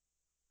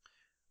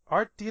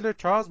 Art dealer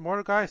Charles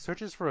Mordecai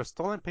searches for a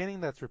stolen painting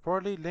that's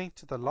reportedly linked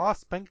to the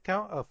lost bank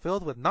account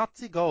filled with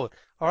Nazi gold.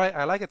 All right,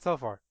 I like it so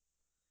far.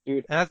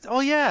 Dude, And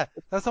that's yeah,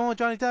 that's the one with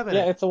Johnny Depp in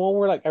yeah, it. it's the one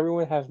where like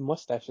everyone has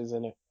mustaches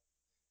in it.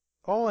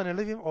 Oh, and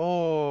Olivia.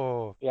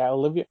 Oh, Yeah,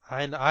 Olivia.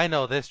 I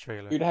know this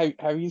trailer. Dude,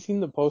 have you seen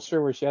the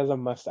poster where she has a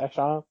mustache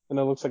on and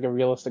it looks like a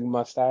realistic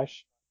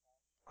mustache?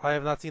 I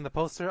have not seen the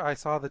poster. I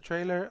saw the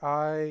trailer.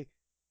 I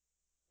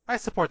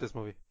support this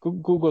movie.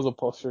 Google the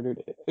poster,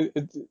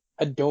 dude.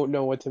 I don't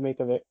know what to make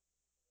of it.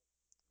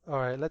 All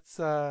right,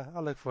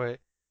 I'll look for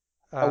it.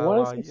 I want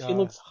While to say she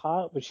looks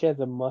hot, but she has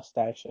a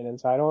mustache in it,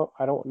 so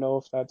I don't know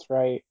if that's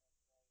right.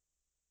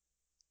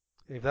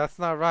 if that's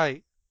not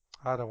right,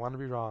 I don't want to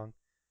be wrong.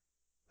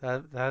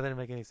 That didn't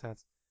make any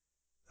sense.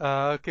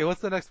 Okay,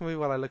 what's the next movie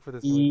while I look for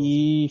this movie poster?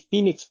 The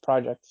Phoenix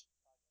Project.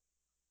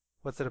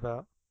 What's it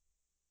about?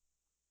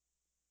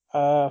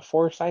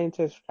 Four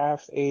scientists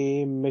craft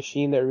a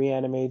machine that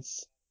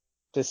reanimates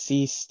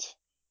deceased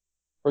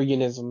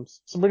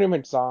organisms. So pretty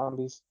much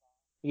zombies.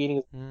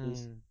 Eating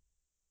zombies.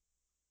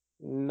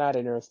 Hmm. Not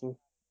interesting.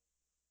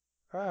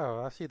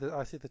 Oh, I see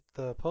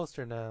the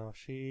poster now.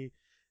 She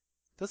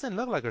doesn't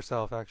look like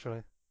herself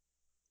actually.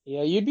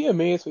 Yeah, you'd be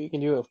amazed what you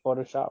can do with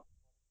Photoshop.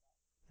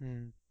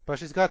 Hmm. But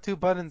she's got two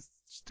buttons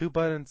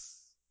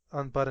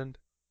unbuttoned.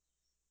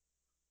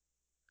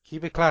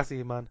 Keep it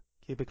classy, man.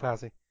 Keep it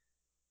classy.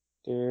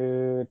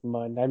 Dude,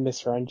 man, I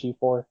miss her on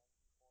G4.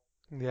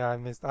 Yeah, I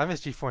miss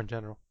G4 in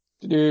general.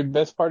 Dude,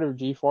 best part of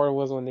G4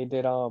 was when they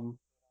did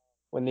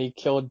when they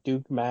killed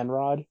Duke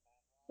Manrod.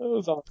 That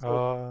was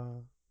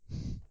awesome.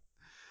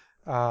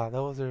 Oh,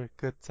 those are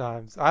good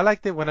times. I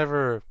liked it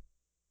whenever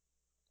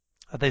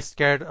they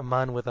scared a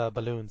man with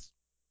balloons.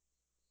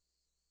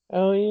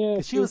 Oh yeah,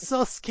 'Cause she was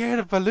so scared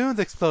of balloons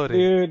exploding.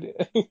 dude.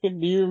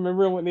 Do you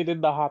remember when they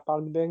did the hot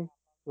dog thing?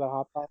 The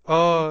hot dog.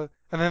 Oh,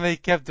 and then they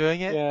kept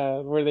doing it. Yeah,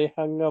 where they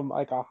hung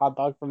like a hot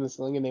dog from the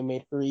ceiling and they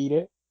made her eat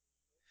it.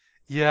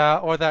 Yeah,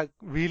 or that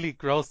really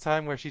gross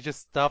time where she just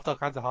stuffed all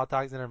kinds of hot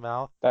dogs in her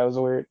mouth. That was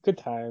weird. Good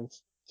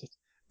times.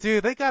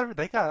 Dude, they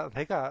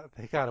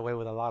got away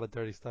with a lot of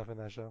dirty stuff in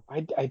that show.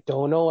 I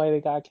don't know why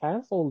they got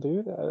canceled,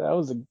 dude. That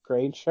was a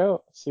great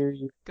show.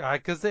 Series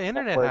Because the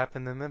internet network.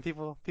 happened, and then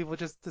people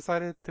just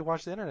decided to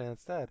watch the internet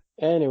instead.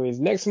 Anyways,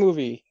 next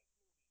movie,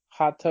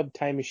 Hot Tub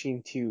Time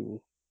Machine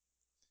 2.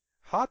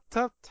 Hot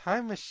Tub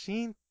Time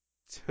Machine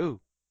 2.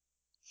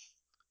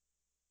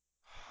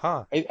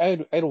 Huh.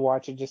 I'd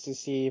watch it just to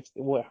see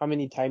how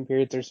many time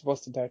periods they're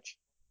supposed to touch.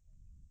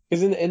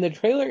 Because in the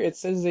trailer it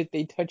says that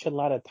they touch a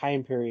lot of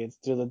time periods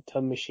through the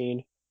tub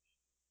machine.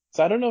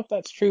 So I don't know if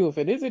that's true. If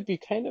it is, it'd be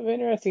kind of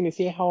interesting to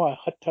see how a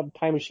hot tub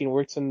time machine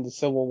works in the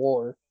Civil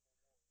War.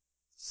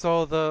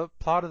 So the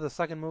plot of the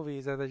second movie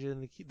is that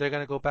they're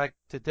gonna go back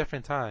to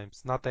different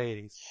times, not the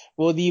 80s.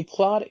 Well, the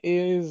plot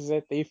is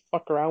that they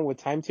fuck around with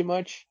time too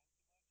much,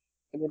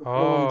 and then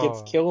everyone gets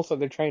Oh. killed, so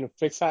they're trying to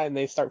fix that, and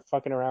they start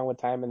fucking around with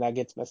time, and that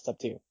gets messed up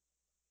too.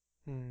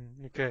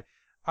 Okay.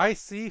 I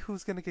see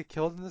who's gonna get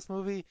killed in this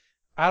movie.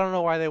 I don't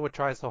know why they would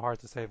try so hard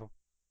to save him.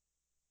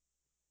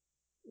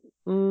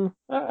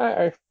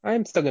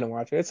 I'm still gonna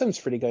watch it. It seems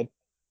pretty good.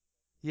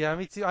 Yeah,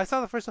 me too. I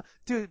saw the first one.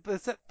 Dude,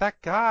 but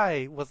that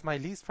guy was my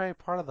least favorite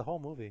part of the whole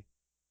movie.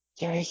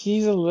 Yeah,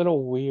 he's a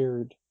little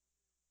weird.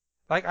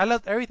 Like I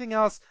loved everything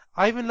else.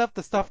 I even loved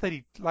the stuff that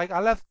I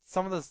loved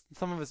some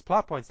of his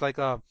plot points like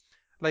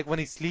when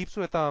he sleeps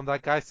with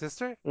that guy's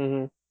sister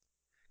Hmm.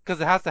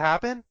 because it has to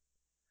happen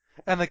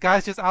and the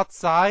guy's just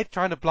outside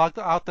trying to block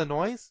out the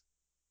noise.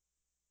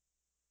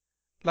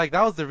 Like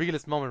that was the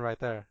realest moment right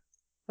there.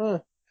 Huh.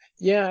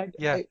 Yeah,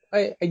 Yeah.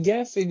 I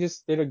guess they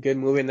just did a good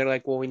movie, and they're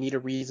like, well, we need a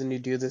reason to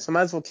do this. I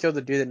might as well kill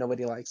the dude that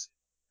nobody likes.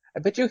 I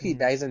bet you he Mm.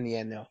 dies in the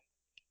end, though.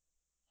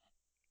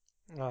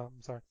 Oh,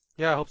 I'm sorry.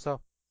 Yeah, I hope so.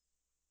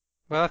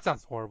 Well, that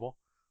sounds horrible,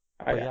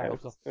 but yeah, I I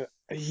hope hope so.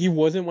 he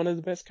wasn't one of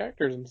the best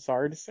characters. I'm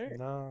sorry to say.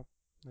 No,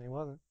 he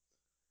wasn't.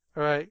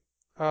 All right.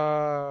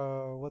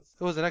 What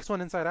was the next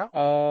one? Inside Out.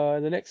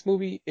 The next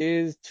movie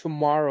is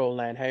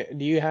Tomorrowland.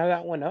 Do you have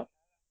that one up?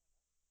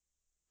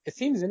 It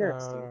seems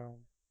interesting. Uh,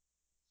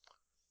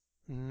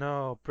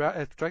 no.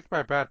 It's directed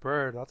by Brad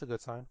Bird. That's a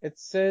good sign. It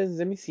says,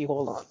 let me see,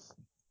 hold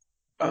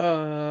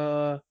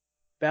on.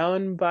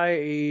 Bound by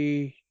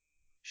a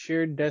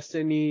shared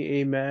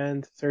destiny, a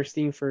man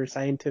thirsting for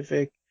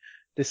scientific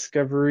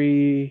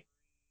discovery.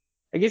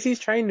 I guess he's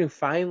trying to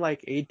find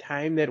like a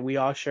time that we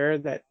all share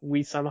that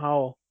we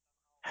somehow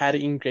had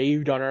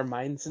engraved on our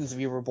minds since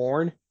we were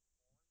born.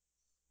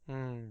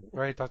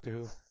 Very Doctor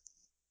Who.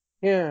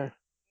 Yeah.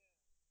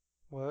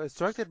 Well, it's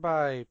directed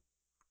by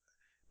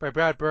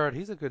Brad Bird.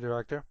 He's a good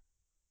director.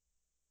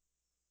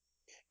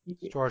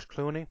 It's It, George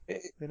Clooney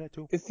it, in it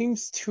too. it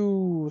seems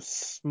too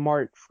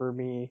smart for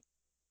me.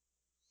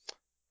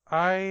 Too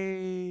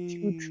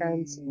I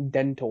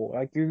transcendental.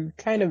 Like you're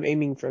kind of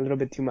aiming for a little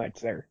bit too much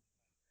there.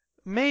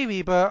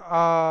 maybe, but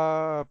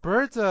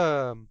Bird's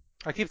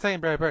I keep saying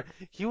Brad Bird.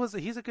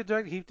 He's a good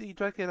director. He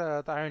directed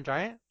the Iron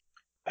Giant.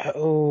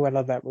 Oh, I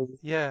love that movie.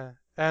 Yeah,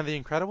 and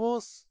The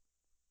Incredibles.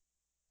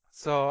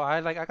 So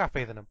I got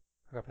faith in him.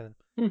 I got faith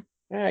in him.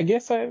 Hmm. Yeah, I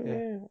guess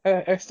Yeah.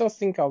 I still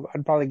think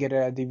I'd probably get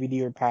a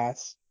DVD or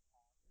pass.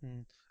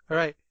 Mm. All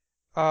right.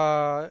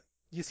 Uh,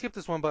 you skipped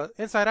this one, but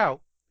Inside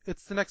Out.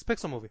 It's the next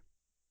Pixel movie.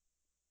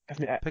 I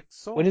mean, what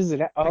Pixel? is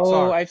it? Oh,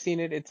 Pixar. I've seen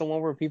it. It's the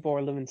one where people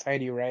are living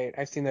inside you, right?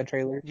 I've seen that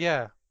trailer.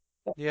 Yeah.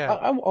 Yeah.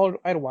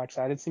 I'd watch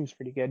that. It seems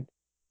pretty good.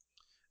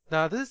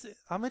 Now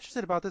I'm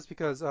interested about this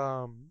because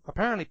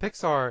apparently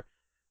Pixar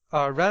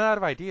ran out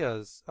of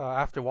ideas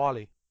after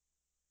Wall-E.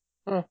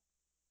 Huh.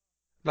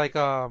 Like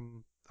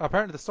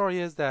apparently the story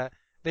is that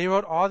they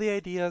wrote all the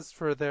ideas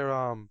for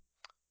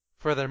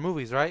their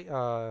movies, right?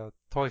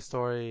 Toy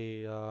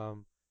Story,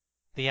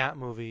 the Ant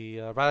movie,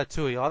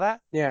 Ratatouille, all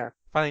that. Yeah.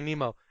 Finding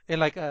Nemo in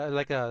like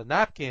a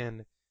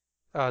napkin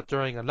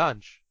during a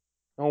lunch.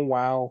 Oh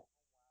wow.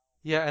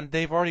 Yeah, and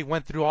they've already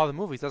went through all the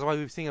movies. That's why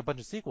we've seen a bunch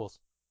of sequels.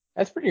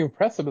 That's pretty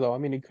impressive though. I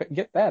mean, you couldn't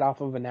get that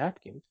off of a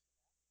napkin.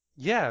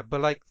 Yeah,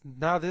 but like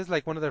now this is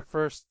like one of their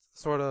first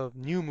sort of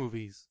new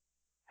movies,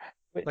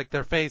 But like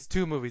their phase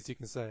two movies, you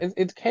can say.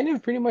 it's kind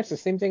of pretty much the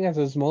same thing as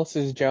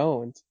Osmosis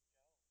Jones,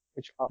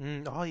 which Oh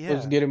was a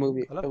yeah, good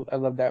movie. I love I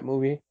love that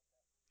movie.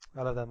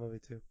 I love that movie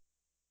too.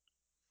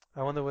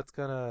 I wonder what's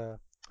gonna.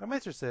 I'm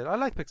interested. I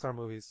like Pixar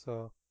movies,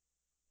 so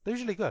they're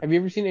usually good. Have you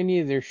ever seen any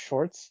of their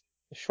shorts?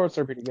 The shorts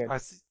are pretty good. I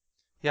see.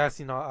 Yeah, I've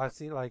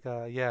seen like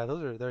yeah,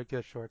 they're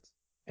good shorts.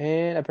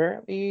 And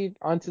apparently,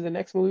 on to the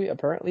next movie.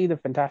 Apparently, The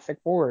Fantastic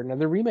Four,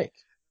 another remake.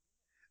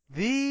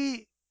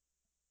 The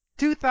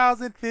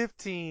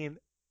 2015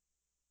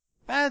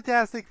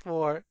 Fantastic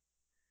Four.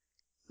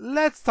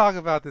 Let's talk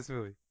about this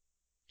movie.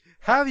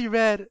 Have you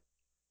read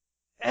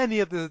any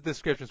of the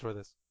descriptions for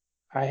this?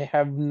 I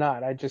have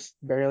not. I just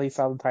barely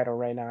saw the title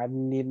right now.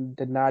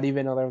 Did not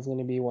even know there was going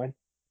to be one.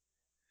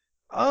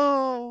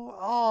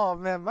 Oh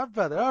man, my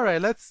brother. All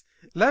right, let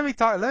me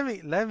talk. Let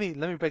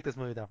me break this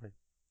movie down for you.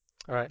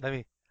 All right, let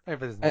me break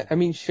this movie I, down I for you.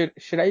 mean,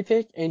 should I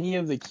take any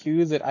of the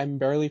cues that I'm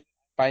barely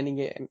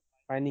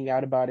finding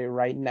out about it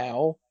right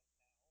now,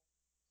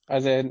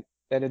 as in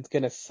that it's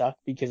gonna suck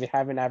because they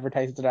haven't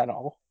advertised it at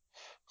all?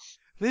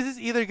 This is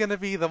either gonna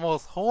be the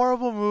most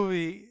horrible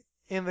movie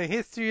in the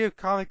history of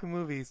comic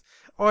movies,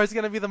 or it's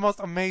gonna be the most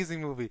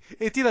amazing movie.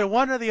 It's either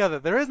one or the other.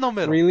 There is no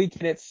middle. Really,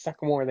 can it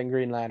suck more than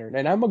Green Lantern?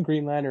 And I'm a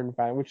Green Lantern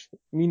fan, which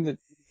means it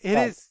It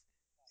sucks. is.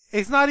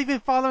 It's not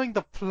even following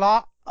the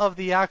plot of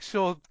the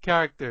actual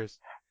characters.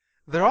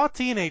 They're all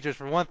teenagers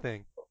for one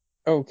thing.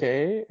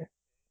 Okay.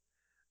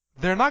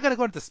 They're not gonna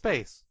go into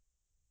space.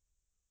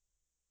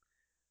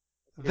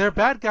 Their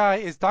bad guy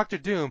is Doctor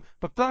Doom,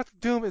 but Doctor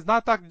Doom is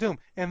not Doctor Doom.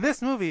 In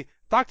this movie,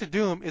 Doctor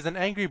Doom is an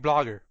angry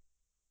blogger.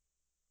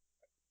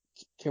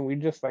 Can we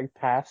just like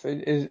pass?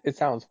 It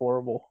sounds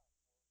horrible.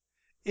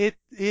 It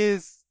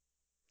is.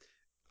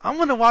 I'm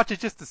gonna watch it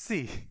just to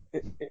see.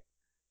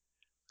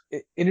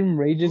 It, it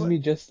enrages me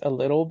just a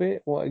little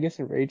bit. Well, I guess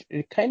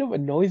it kind of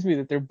annoys me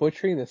that they're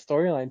butchering the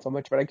storyline so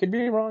much, but I could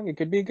be wrong. It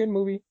could be a good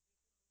movie.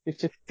 It's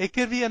just, It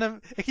could be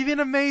an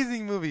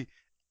amazing movie.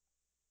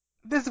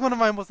 This is one of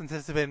my most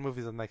anticipated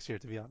movies of next year,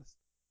 to be honest.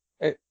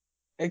 I,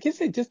 I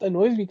guess it just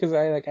annoys me because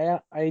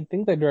I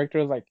think the director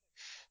was like,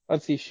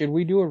 let's see, should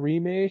we do a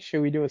remake?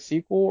 Should we do a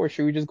sequel? Or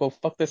should we just go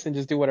fuck this and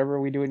just do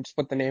whatever we do and just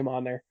put the name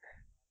on there?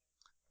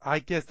 I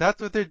guess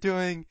that's what they're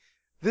doing.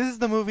 This is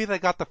the movie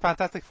that got the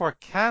Fantastic Four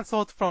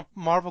canceled from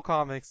Marvel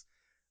Comics.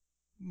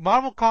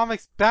 Marvel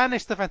Comics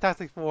banished the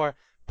Fantastic Four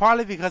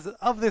partly because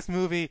of this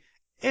movie.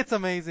 It's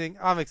amazing.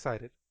 I'm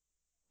excited.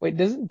 Wait,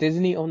 doesn't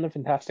Disney own the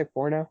Fantastic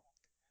Four now?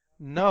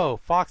 No,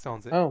 Fox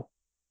owns it. Oh,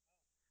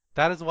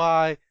 That is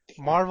why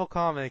Marvel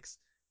Comics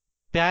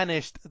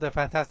banished the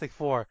Fantastic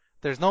Four.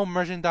 There's no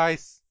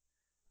merchandise.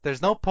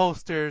 There's no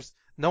posters.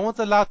 No one's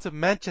allowed to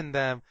mention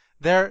them.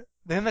 They're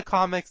in the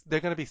comics. They're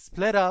gonna be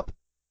split up.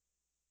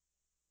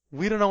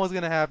 We don't know what's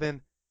gonna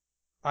happen.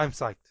 I'm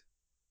psyched.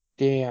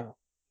 damn.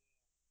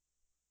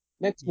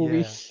 Next movie,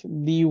 Yeah.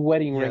 The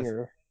Wedding Yes.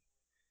 Ringer.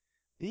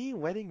 The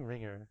Wedding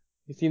Ringer.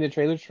 You seen the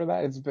trailers for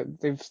that?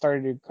 They've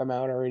started to come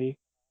out already.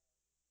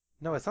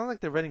 No, it sounds like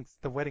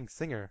the wedding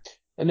singer.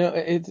 No,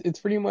 it's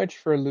pretty much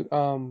for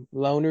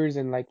loners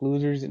and like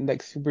losers and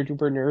like super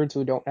duper nerds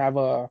who don't have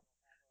a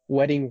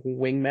wedding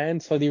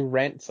wingman, so they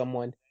rent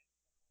someone.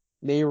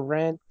 They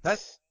rent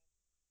That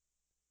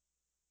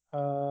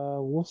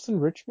Wilson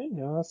Richmond?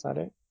 No, that's not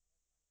it.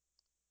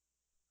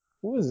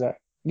 What was that?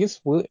 I guess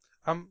Will.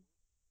 I'm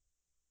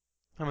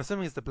I'm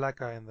assuming it's the black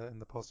guy in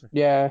the poster.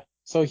 Yeah.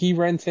 So he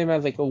rents him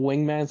as like a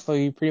wingman, so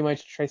he pretty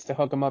much tries to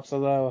hook him up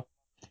so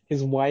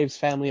his wife's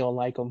family will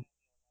like him.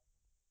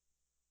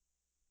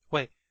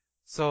 Wait.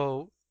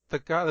 So the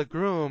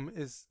groom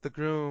is the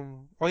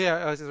groom. Oh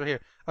yeah, it says right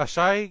here. A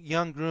shy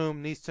young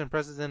groom needs to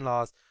impress his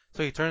in-laws,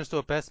 so he turns to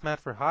a best man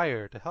for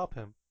hire to help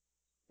him.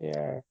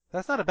 Yeah.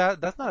 That's not a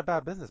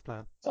bad business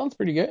plan. Sounds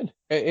pretty good.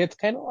 It's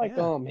kind of like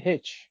Yeah.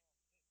 Hitch.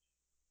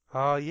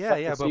 Oh It's yeah, like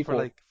the yeah, but for sequel.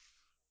 like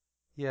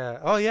yeah.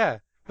 Oh yeah.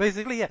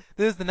 Basically, yeah.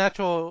 This is the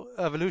natural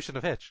evolution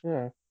of Hitch.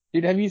 Yeah.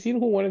 Dude, have you seen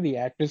who one of the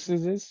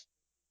actresses is?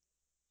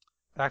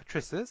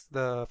 Actresses,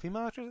 the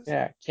female actresses.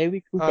 Yeah,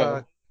 Kaylee Uh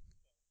Kuko.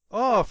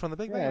 oh, from The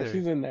Big Bang Yeah, Theory.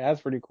 she's in there.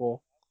 That's pretty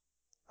cool.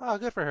 Oh,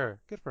 good for her.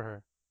 Good for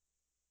her.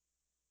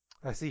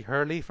 I see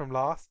Hurley from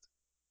Lost.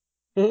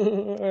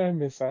 I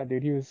miss that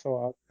dude. He was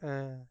so awesome.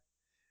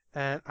 Uh,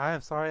 and I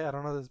am sorry, I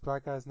don't know this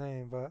black guy's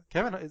name, but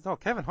Kevin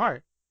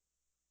Hart.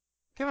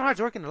 Kevin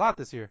Hart's working a lot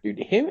this year. Dude,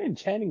 him and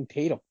Channing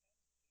Tatum.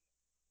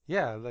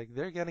 Yeah, like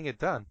they're getting it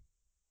done.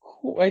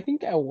 Cool. I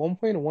think at one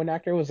point one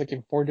actor was like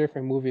in four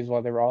different movies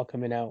while they were all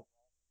coming out.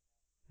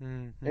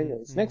 Mm-hmm,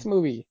 Anyways, mm-hmm. next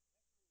movie,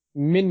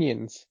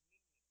 Minions.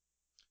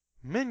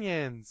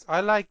 Minions.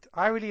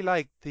 I really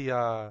liked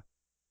the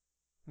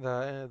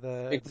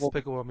Despicable.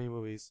 Despicable Me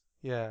movies.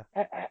 Yeah.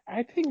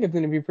 I think it's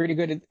gonna be pretty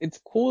good. It's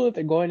cool that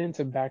they're going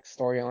into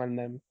backstory on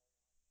them.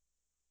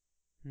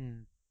 Hmm.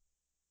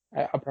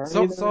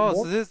 Apparently they're So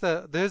immortal. this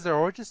is their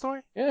origin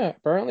story? Yeah,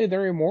 apparently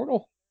they're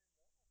immortal.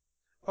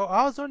 Oh,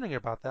 I was wondering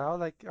about that. I was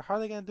like, how are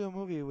they gonna do a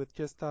movie with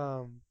just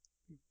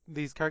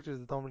these characters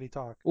that don't really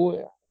talk?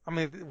 Well, I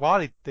mean,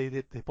 Wally, they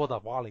pulled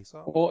up Wally,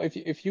 so. well,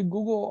 if you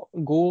Google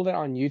it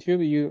on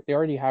YouTube, they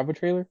already have a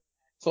trailer.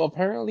 So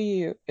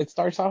apparently it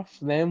starts off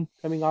them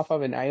coming off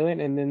of an island,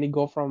 and then they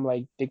go from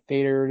like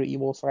dictator to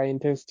evil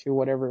scientist to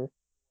whatever.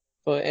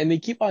 So and they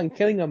keep on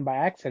killing them by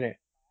accident.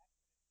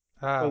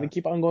 So they Ah,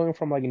 keep on going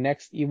from like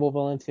next evil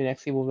villain to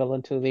next evil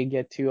villain till they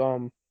get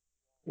to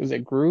was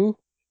it Gru?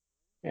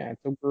 Yeah,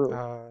 it's a Gru.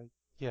 uh,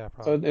 yeah,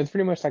 So probably. it's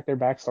pretty much like their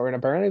backstory, and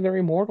apparently they're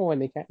immortal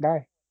and they can't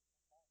die.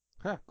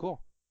 Huh,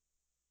 cool.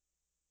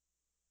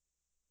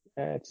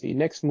 Let's see,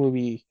 next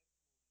movie,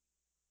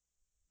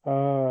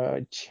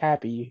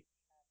 Chappie.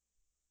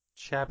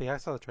 Chappie, I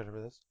saw the trailer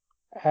for this.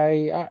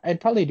 I'd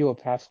probably do a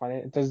pass on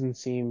it. It doesn't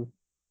seem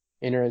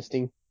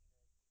interesting.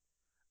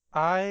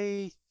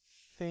 I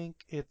think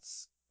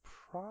it's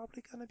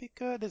probably gonna be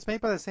good. It's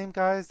made by the same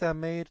guys that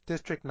made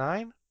District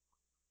 9,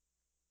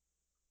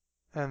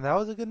 and that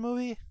was a good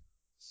movie.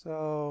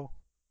 So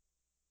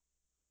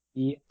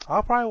Yeah,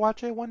 I'll probably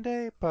watch it one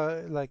day,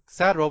 but like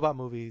sad robot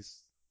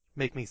movies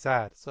make me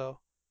sad, so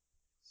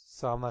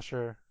I'm not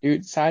sure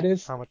dude,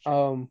 saddest. how much.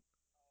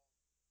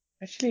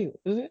 Actually,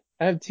 is it?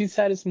 I have two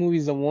saddest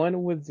movies. The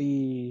one with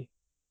the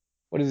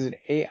what is it,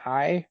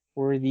 AI,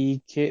 where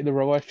the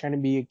robot's trying to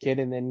be a kid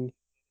and then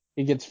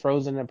he gets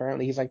frozen.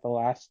 Apparently, he's like the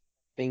last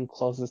thing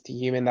closest to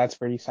human. That's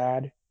pretty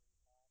sad.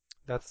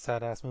 That's a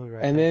sad ass movie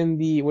right And there.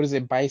 then what is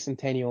it,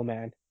 Bicentennial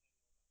Man.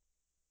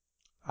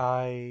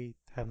 I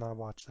have not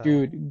watched that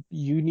one. Dude,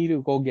 you need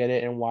to go get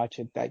it and watch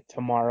it like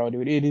tomorrow,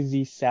 dude. It is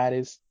the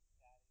saddest,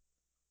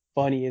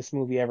 funniest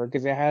movie ever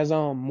because it has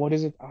what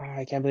is it? Ah,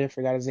 I can't believe I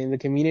forgot his name. The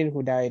comedian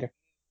who died.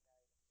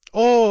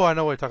 Oh, I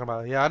know what you're talking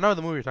about. Yeah, I know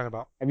the movie you're talking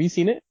about. Have you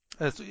seen it?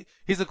 It's,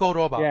 he's a gold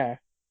robot. Yeah.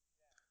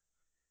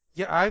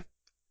 Yeah, I've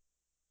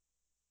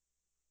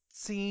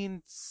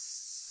seen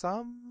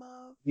some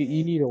of You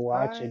it. need to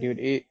watch it, dude.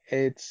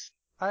 It's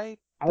I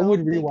I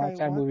would don't think rewatch I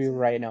that want movie to.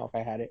 right now if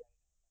I had it.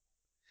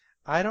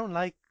 I don't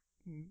like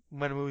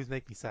when movies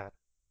make me sad.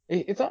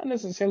 It's not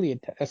necessarily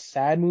a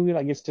sad movie,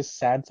 like it's just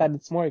sad.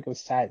 It's more like a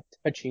sad,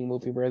 touching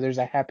movie where there's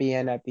a happy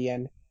end at the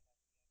end.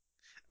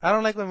 I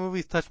don't like when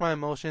movies touch my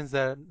emotions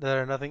that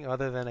are nothing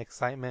other than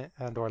excitement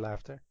and or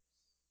laughter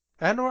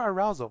and or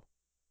arousal.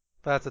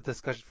 That's a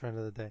discussion for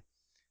another day.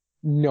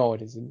 No,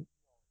 it isn't.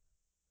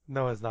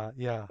 No, it's not.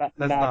 Yeah, let's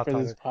Not not for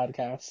talk this it.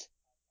 podcast.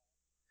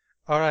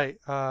 All right,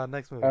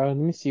 next movie. Let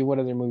me see what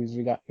other movies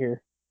we got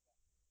here.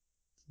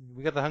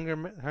 We got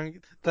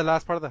the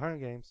last part of the Hunger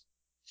Games.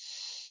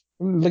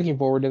 I'm looking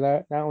forward to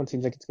that. That one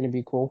seems like it's gonna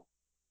be cool.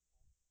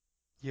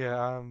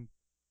 Yeah,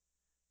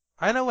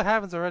 I know what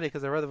happens already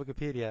because I read the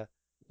Wikipedia.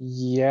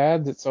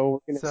 Yeah,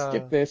 so we're gonna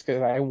skip So, this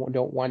because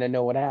don't want to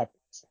know what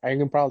happens. I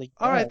can probably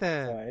all right guess,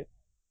 then. but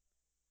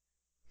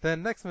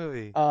Then next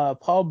movie,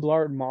 Paul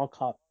Blart Mall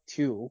Cop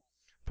 2.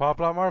 Paw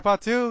Plot Mario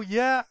Part 2.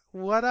 Yeah,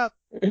 what up?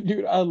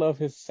 Dude, I love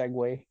his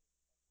segue.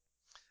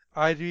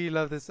 I really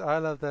love this. I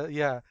love that.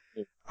 Yeah,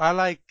 I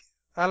like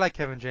I like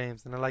Kevin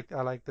James, and I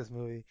like this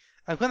movie.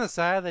 I'm kind of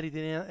sad that he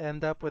didn't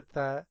end up with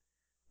that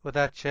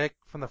chick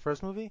from the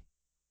first movie.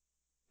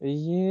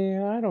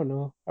 Yeah, I don't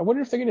know. I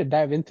wonder if they're gonna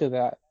dive into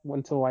that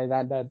into why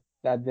that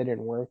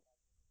didn't work.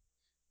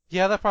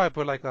 Yeah, they probably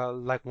put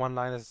like one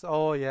line is,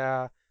 oh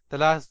yeah, the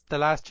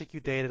last chick you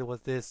dated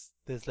was this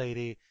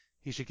lady.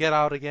 You should get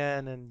out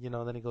again, and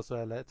then he goes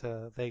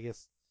to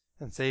Vegas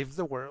and saves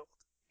the world.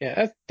 Yeah,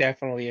 that's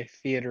definitely a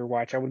theater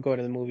watch. I would go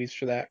to the movies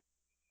for that.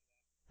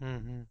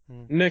 Mm-hmm.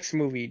 Next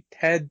movie,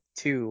 Ted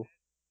 2.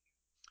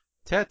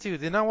 Ted 2.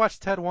 Did not watch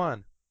Ted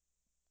 1.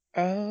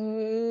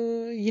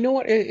 You know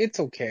what? It's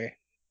okay.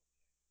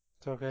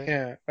 It's okay.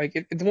 Yeah, like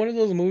it's one of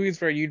those movies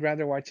where you'd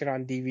rather watch it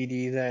on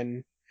DVD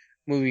than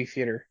movie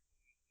theater.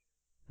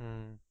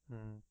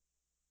 Mm-hmm.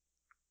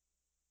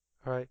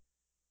 All right.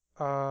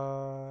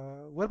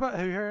 What about?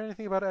 Have you heard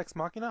anything about Ex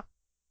Machina?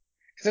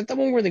 Is that the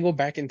one where they go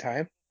back in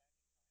time?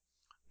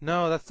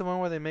 No, that's the one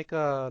where they make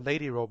a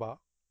lady robot.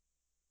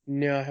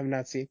 No, I have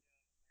not seen.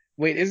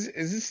 Wait, is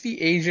this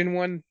the Asian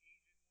one?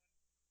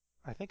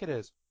 I think it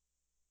is.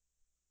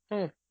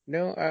 Huh.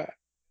 No,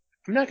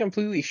 I'm not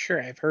completely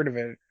sure. I've heard of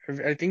it.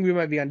 I think we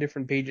might be on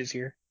different pages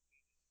here.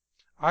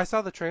 I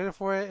saw the trailer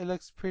for it. It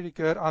looks pretty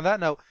good. On that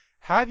note,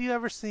 have you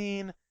ever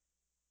seen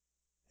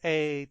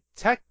a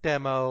tech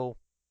demo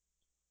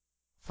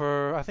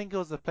for I think it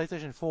was the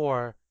PlayStation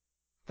 4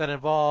 that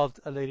involved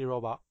a lady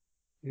robot?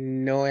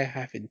 No, I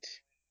haven't.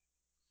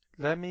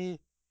 Let me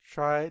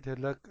try to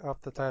look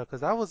up the title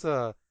because that was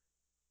a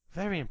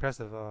very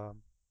impressive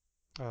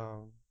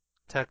um,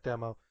 tech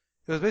demo.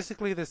 It was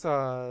basically this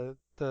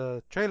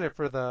the trailer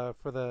for the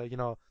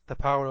the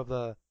power of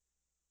the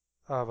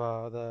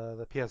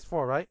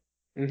PS4, right?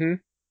 Mm-hmm.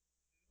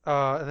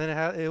 And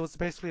then it was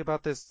basically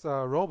about this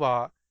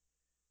robot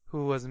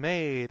who was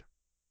made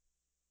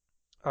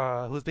who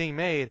was being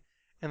made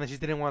and then she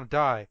didn't want to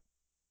die.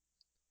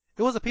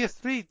 It was a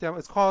PS3 demo.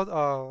 It's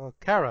called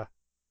Kara.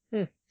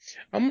 Hmm.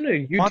 I'm gonna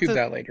YouTube Quantum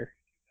that later.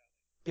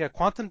 yeah,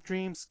 Quantum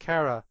Dreams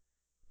Kara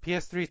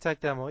PS3 tech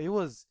demo. It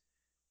was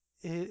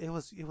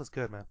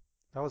good, man.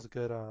 That was a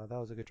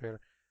good trailer.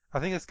 I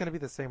think it's gonna be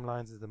the same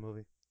lines as the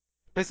movie.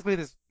 Basically,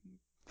 this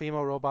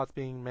female robot's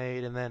being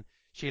made, and then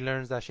she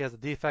learns that she has a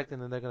defect,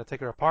 and then they're gonna take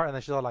her apart, and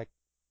then she's all like,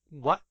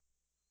 "What?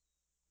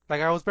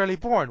 Like I was barely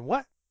born?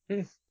 What?"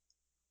 Hmm.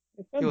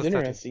 It It sounds was touching.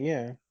 interesting,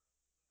 yeah.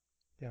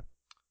 Yeah.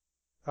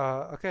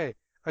 Okay.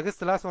 I guess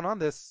the last one on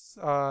this,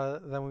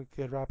 then we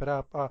could wrap it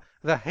up.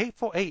 The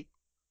Hateful Eight,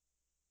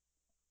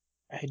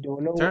 I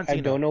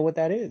Tarantino. don't know what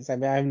that is. I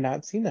mean, I've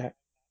not seen that.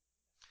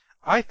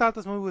 I thought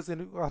this movie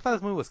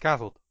was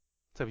canceled,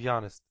 to be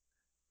honest.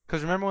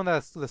 Because remember when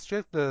the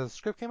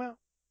script came out?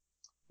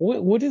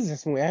 What is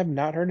this movie? I have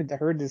not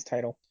heard this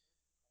title.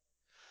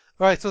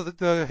 All right, so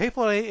the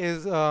Hateful Eight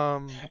is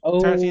Oh,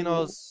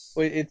 Tarantino's.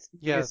 wait, it's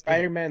Yeah, the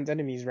Spider-Man's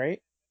enemies,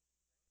 right?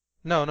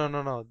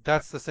 no.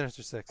 That's the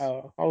Sinister Six.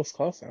 Oh, I was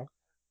close though.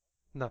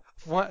 No,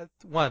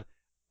 one.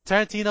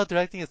 Tarantino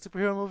directing a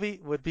superhero movie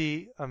would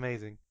be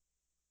amazing.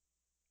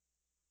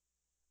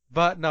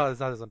 But no, it's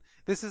not this one.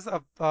 This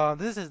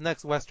is his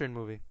next Western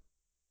movie.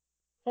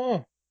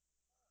 Oh,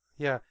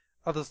 Yeah.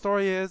 The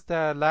story is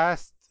that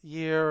last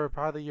year or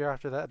probably the year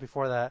after that,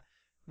 before that,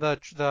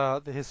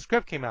 his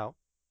script came out.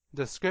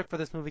 The script for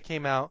this movie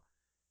came out,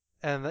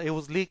 and it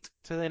was leaked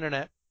to the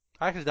internet.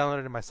 I actually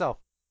downloaded it myself.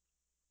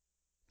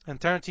 And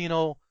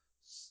Tarantino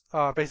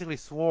basically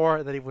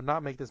swore that he would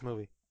not make this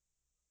movie.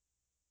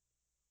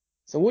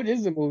 So what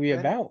is the movie And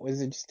about?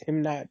 Was it just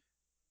him not?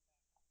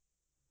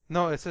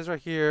 no, it says right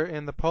here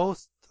in the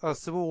post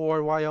Civil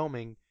War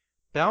Wyoming,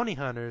 bounty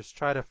hunters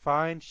try to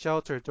find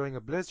shelter during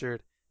a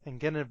blizzard and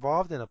get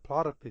involved in a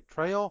plot of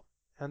betrayal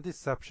and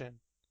deception.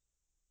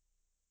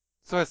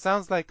 So it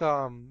sounds like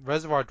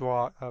Reservoir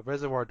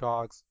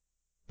Dogs,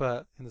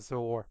 but in the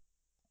Civil War.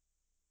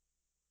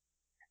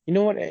 You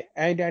know what?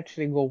 I'd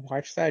actually go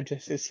watch that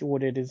just to see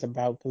what it is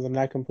about because I'm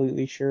not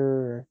completely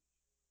sure.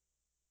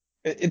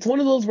 It's one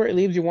of those where it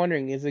leaves you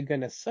wondering: is it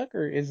gonna suck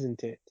or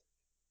isn't it?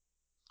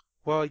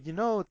 Well,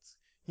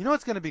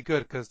 it's gonna be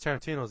good because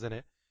Tarantino's in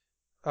it.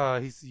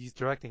 He's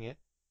directing it.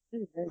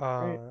 Right,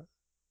 right. Uh,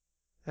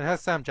 and it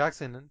has Sam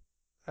Jackson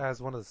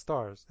as one of the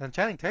stars and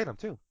Channing Tatum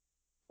too.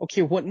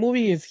 Okay, what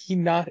movie is he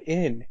not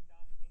in?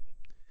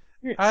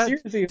 Uh,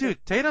 Seriously, like,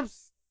 dude,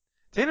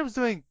 Tatum's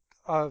doing.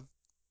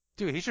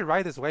 Dude, he should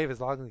ride this wave as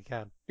long as he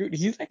can, dude,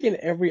 he's like in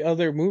every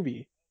other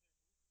movie.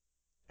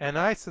 and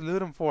I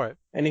salute him for it.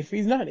 And if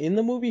he's not in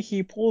the movie,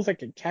 he pulls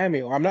like a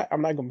cameo. I'm not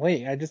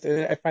complaining.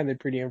 I find it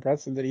pretty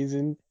impressive that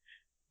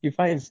he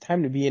finds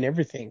time to be in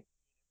everything.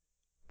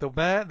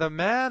 The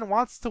man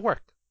wants to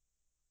work.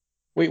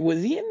 Wait,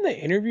 was he in the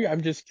interview?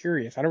 I'm just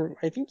curious.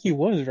 I think he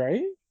was,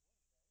 right?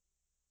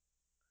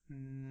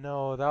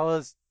 No, that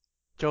was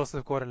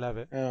Joseph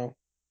Gordon-Levitt Oh,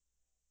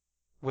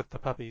 with the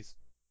puppies.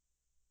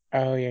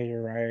 oh yeah,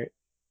 you're right.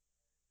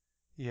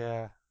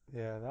 Yeah,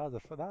 yeah, that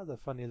was a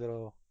funny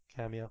little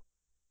cameo.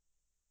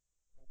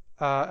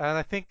 And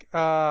I think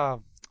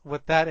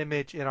with that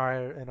image in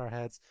our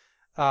heads,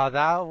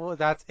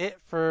 that's it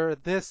for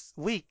this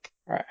week.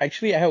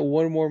 Actually, I have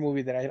one more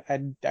movie that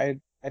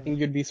I think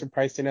you'd be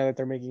surprised to know that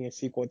they're making a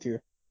sequel to.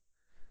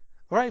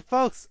 All right,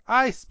 folks,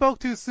 I spoke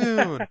too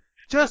soon.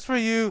 Just for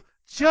you,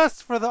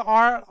 just for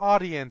our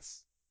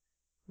audience,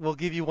 we'll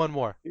give you one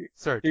more.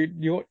 Search.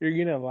 You're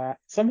gonna laugh.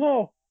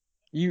 Somehow,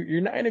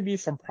 you're not gonna be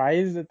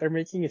surprised that they're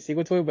making a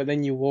sequel to it, but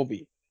then you will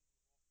be.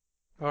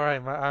 All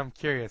right, I'm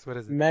curious. What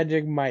is it?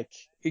 Magic Mike.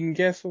 You can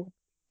guess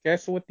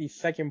what the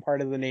second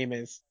part of the name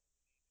is.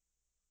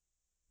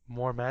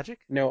 More magic?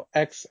 No,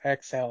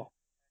 XXL.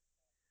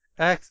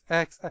 X.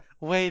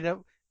 Wait, this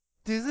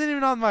isn't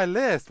even on my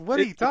list. What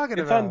are you talking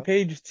It's on about?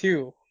 page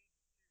 2.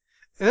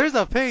 There's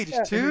a page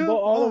Yeah, if you go two?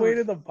 all the way Oh,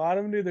 to the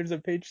bottom, dude, there's a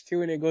page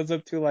 2 and it goes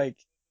up to like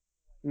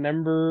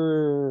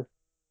number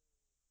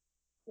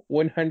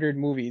 100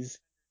 movies.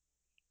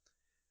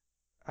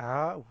 wait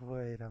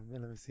a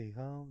minute. Let me see.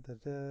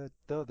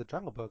 The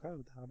Jungle Book.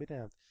 I'll be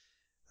damned.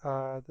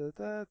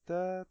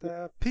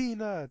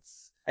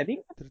 Peanuts. I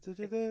think Da, da,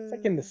 da, it's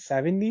like in the da.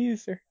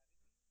 70s or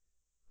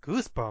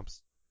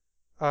Goosebumps.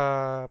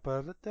 Ba,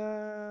 da,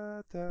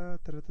 da, da,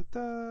 da,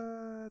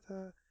 da,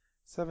 da.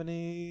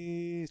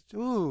 70s.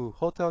 Ooh,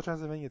 Hotel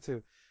Transylvania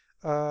too.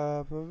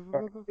 I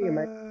think it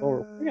might be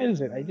lower. Where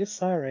is it? I just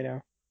saw it right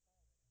now.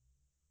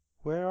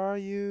 Where are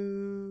Um,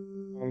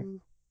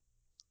 you?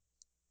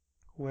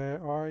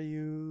 Where are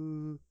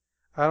you?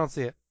 I don't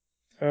see it.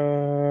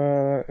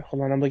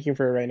 hold on, I'm looking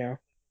for it right now.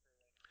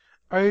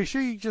 Are you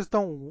sure you just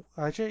don't?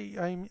 Are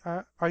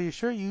you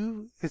sure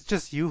it's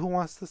just you who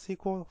wants the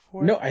sequel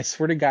for No, it? I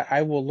swear to God,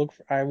 I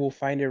will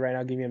find it right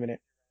now. Give me a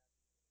minute.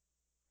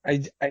 I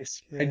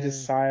just Okay.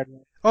 saw it.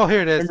 Oh,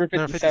 here it is. Number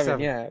Number 57. 57.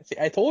 Yeah. See,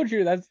 I told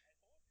you that's.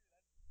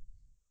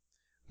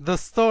 The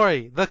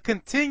story, the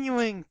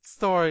continuing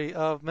story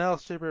of Mel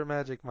Stripper and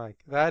Magic Mike.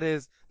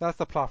 That's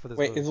the plot for this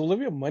Wait, is movie.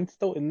 Olivia Munn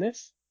still in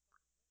this?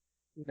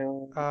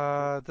 No.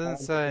 Doesn't Um,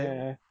 say.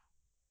 yeah.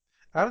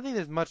 I don't think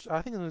there's much.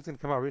 I think the movie's gonna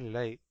come out really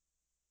late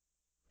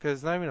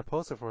because there's not even a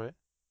poster for it.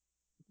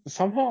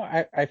 Somehow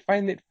I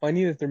find it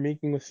funny that they're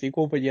making a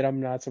sequel, but yet I'm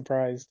not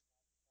surprised.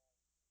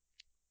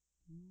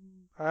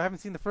 I haven't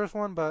seen the first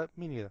one, but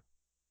me neither.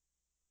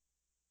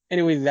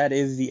 Anyways, that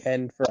is the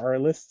end for our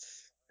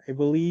lists, I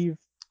believe,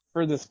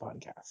 for this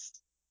podcast.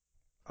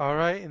 All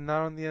right, and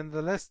now on the end of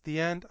the list,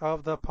 the end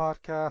of the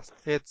podcast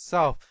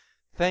itself.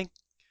 Thank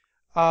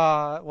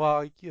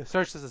well,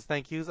 Search this as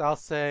thank yous. I'll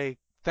say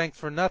thanks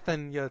for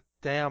nothing, you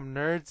damn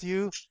nerds,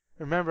 you.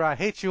 Remember, I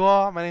hate you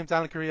all. My name's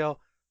Alan Carrillo.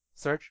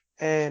 Search.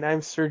 And I'm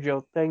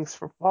Sergio. Thanks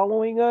for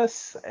following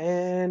us,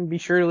 and be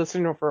sure to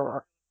listen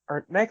for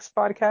our next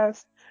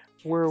podcast,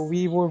 where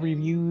we will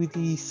review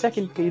the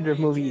second page of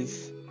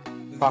movies.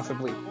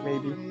 Possibly,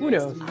 maybe. Who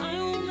knows?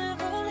 I'll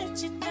never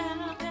let you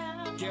down.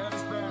 Girl,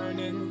 it's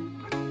burning.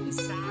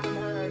 Inside I'm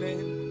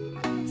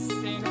hurting. This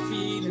ain't a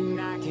feeling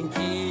I can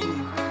keep.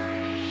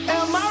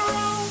 Am I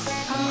wrong?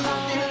 I'm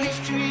nothing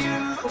next to you.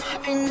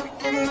 Ain't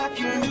nothing I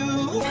can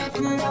do.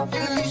 I'm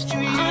nothing next to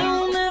you.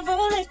 I'll never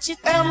let you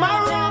down. Am I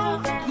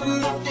wrong?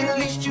 I'm nothing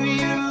next to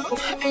you.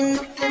 Ain't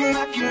nothing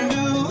I can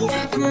do.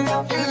 I'm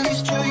nothing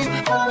next to you.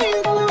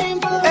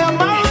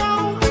 Am I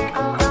wrong?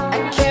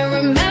 I can't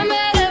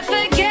remember to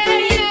forget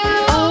you.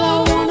 All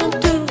I wanna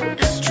do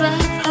is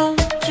drive home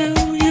to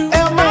you.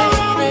 Am I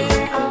wrong?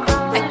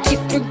 I keep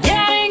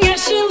forgetting I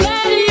should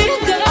let you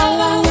go. All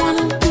I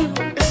wanna do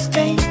is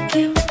take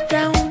you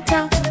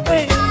downtown,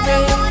 baby. All I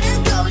wanna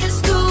go to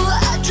school.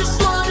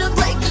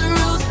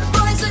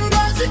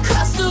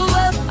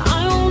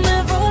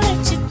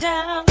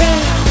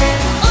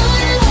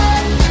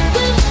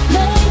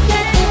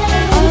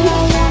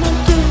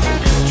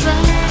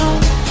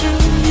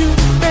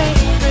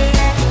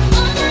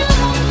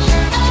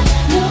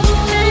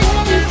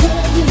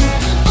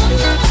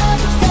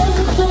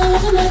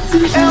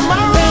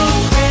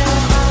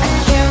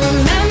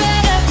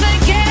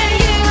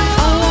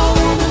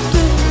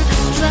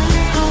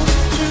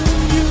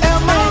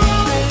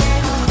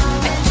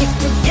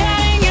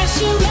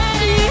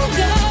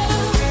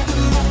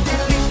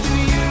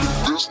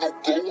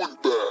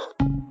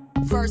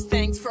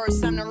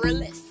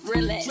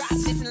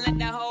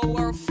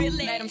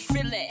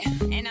 feel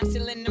it. And I'm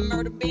still in the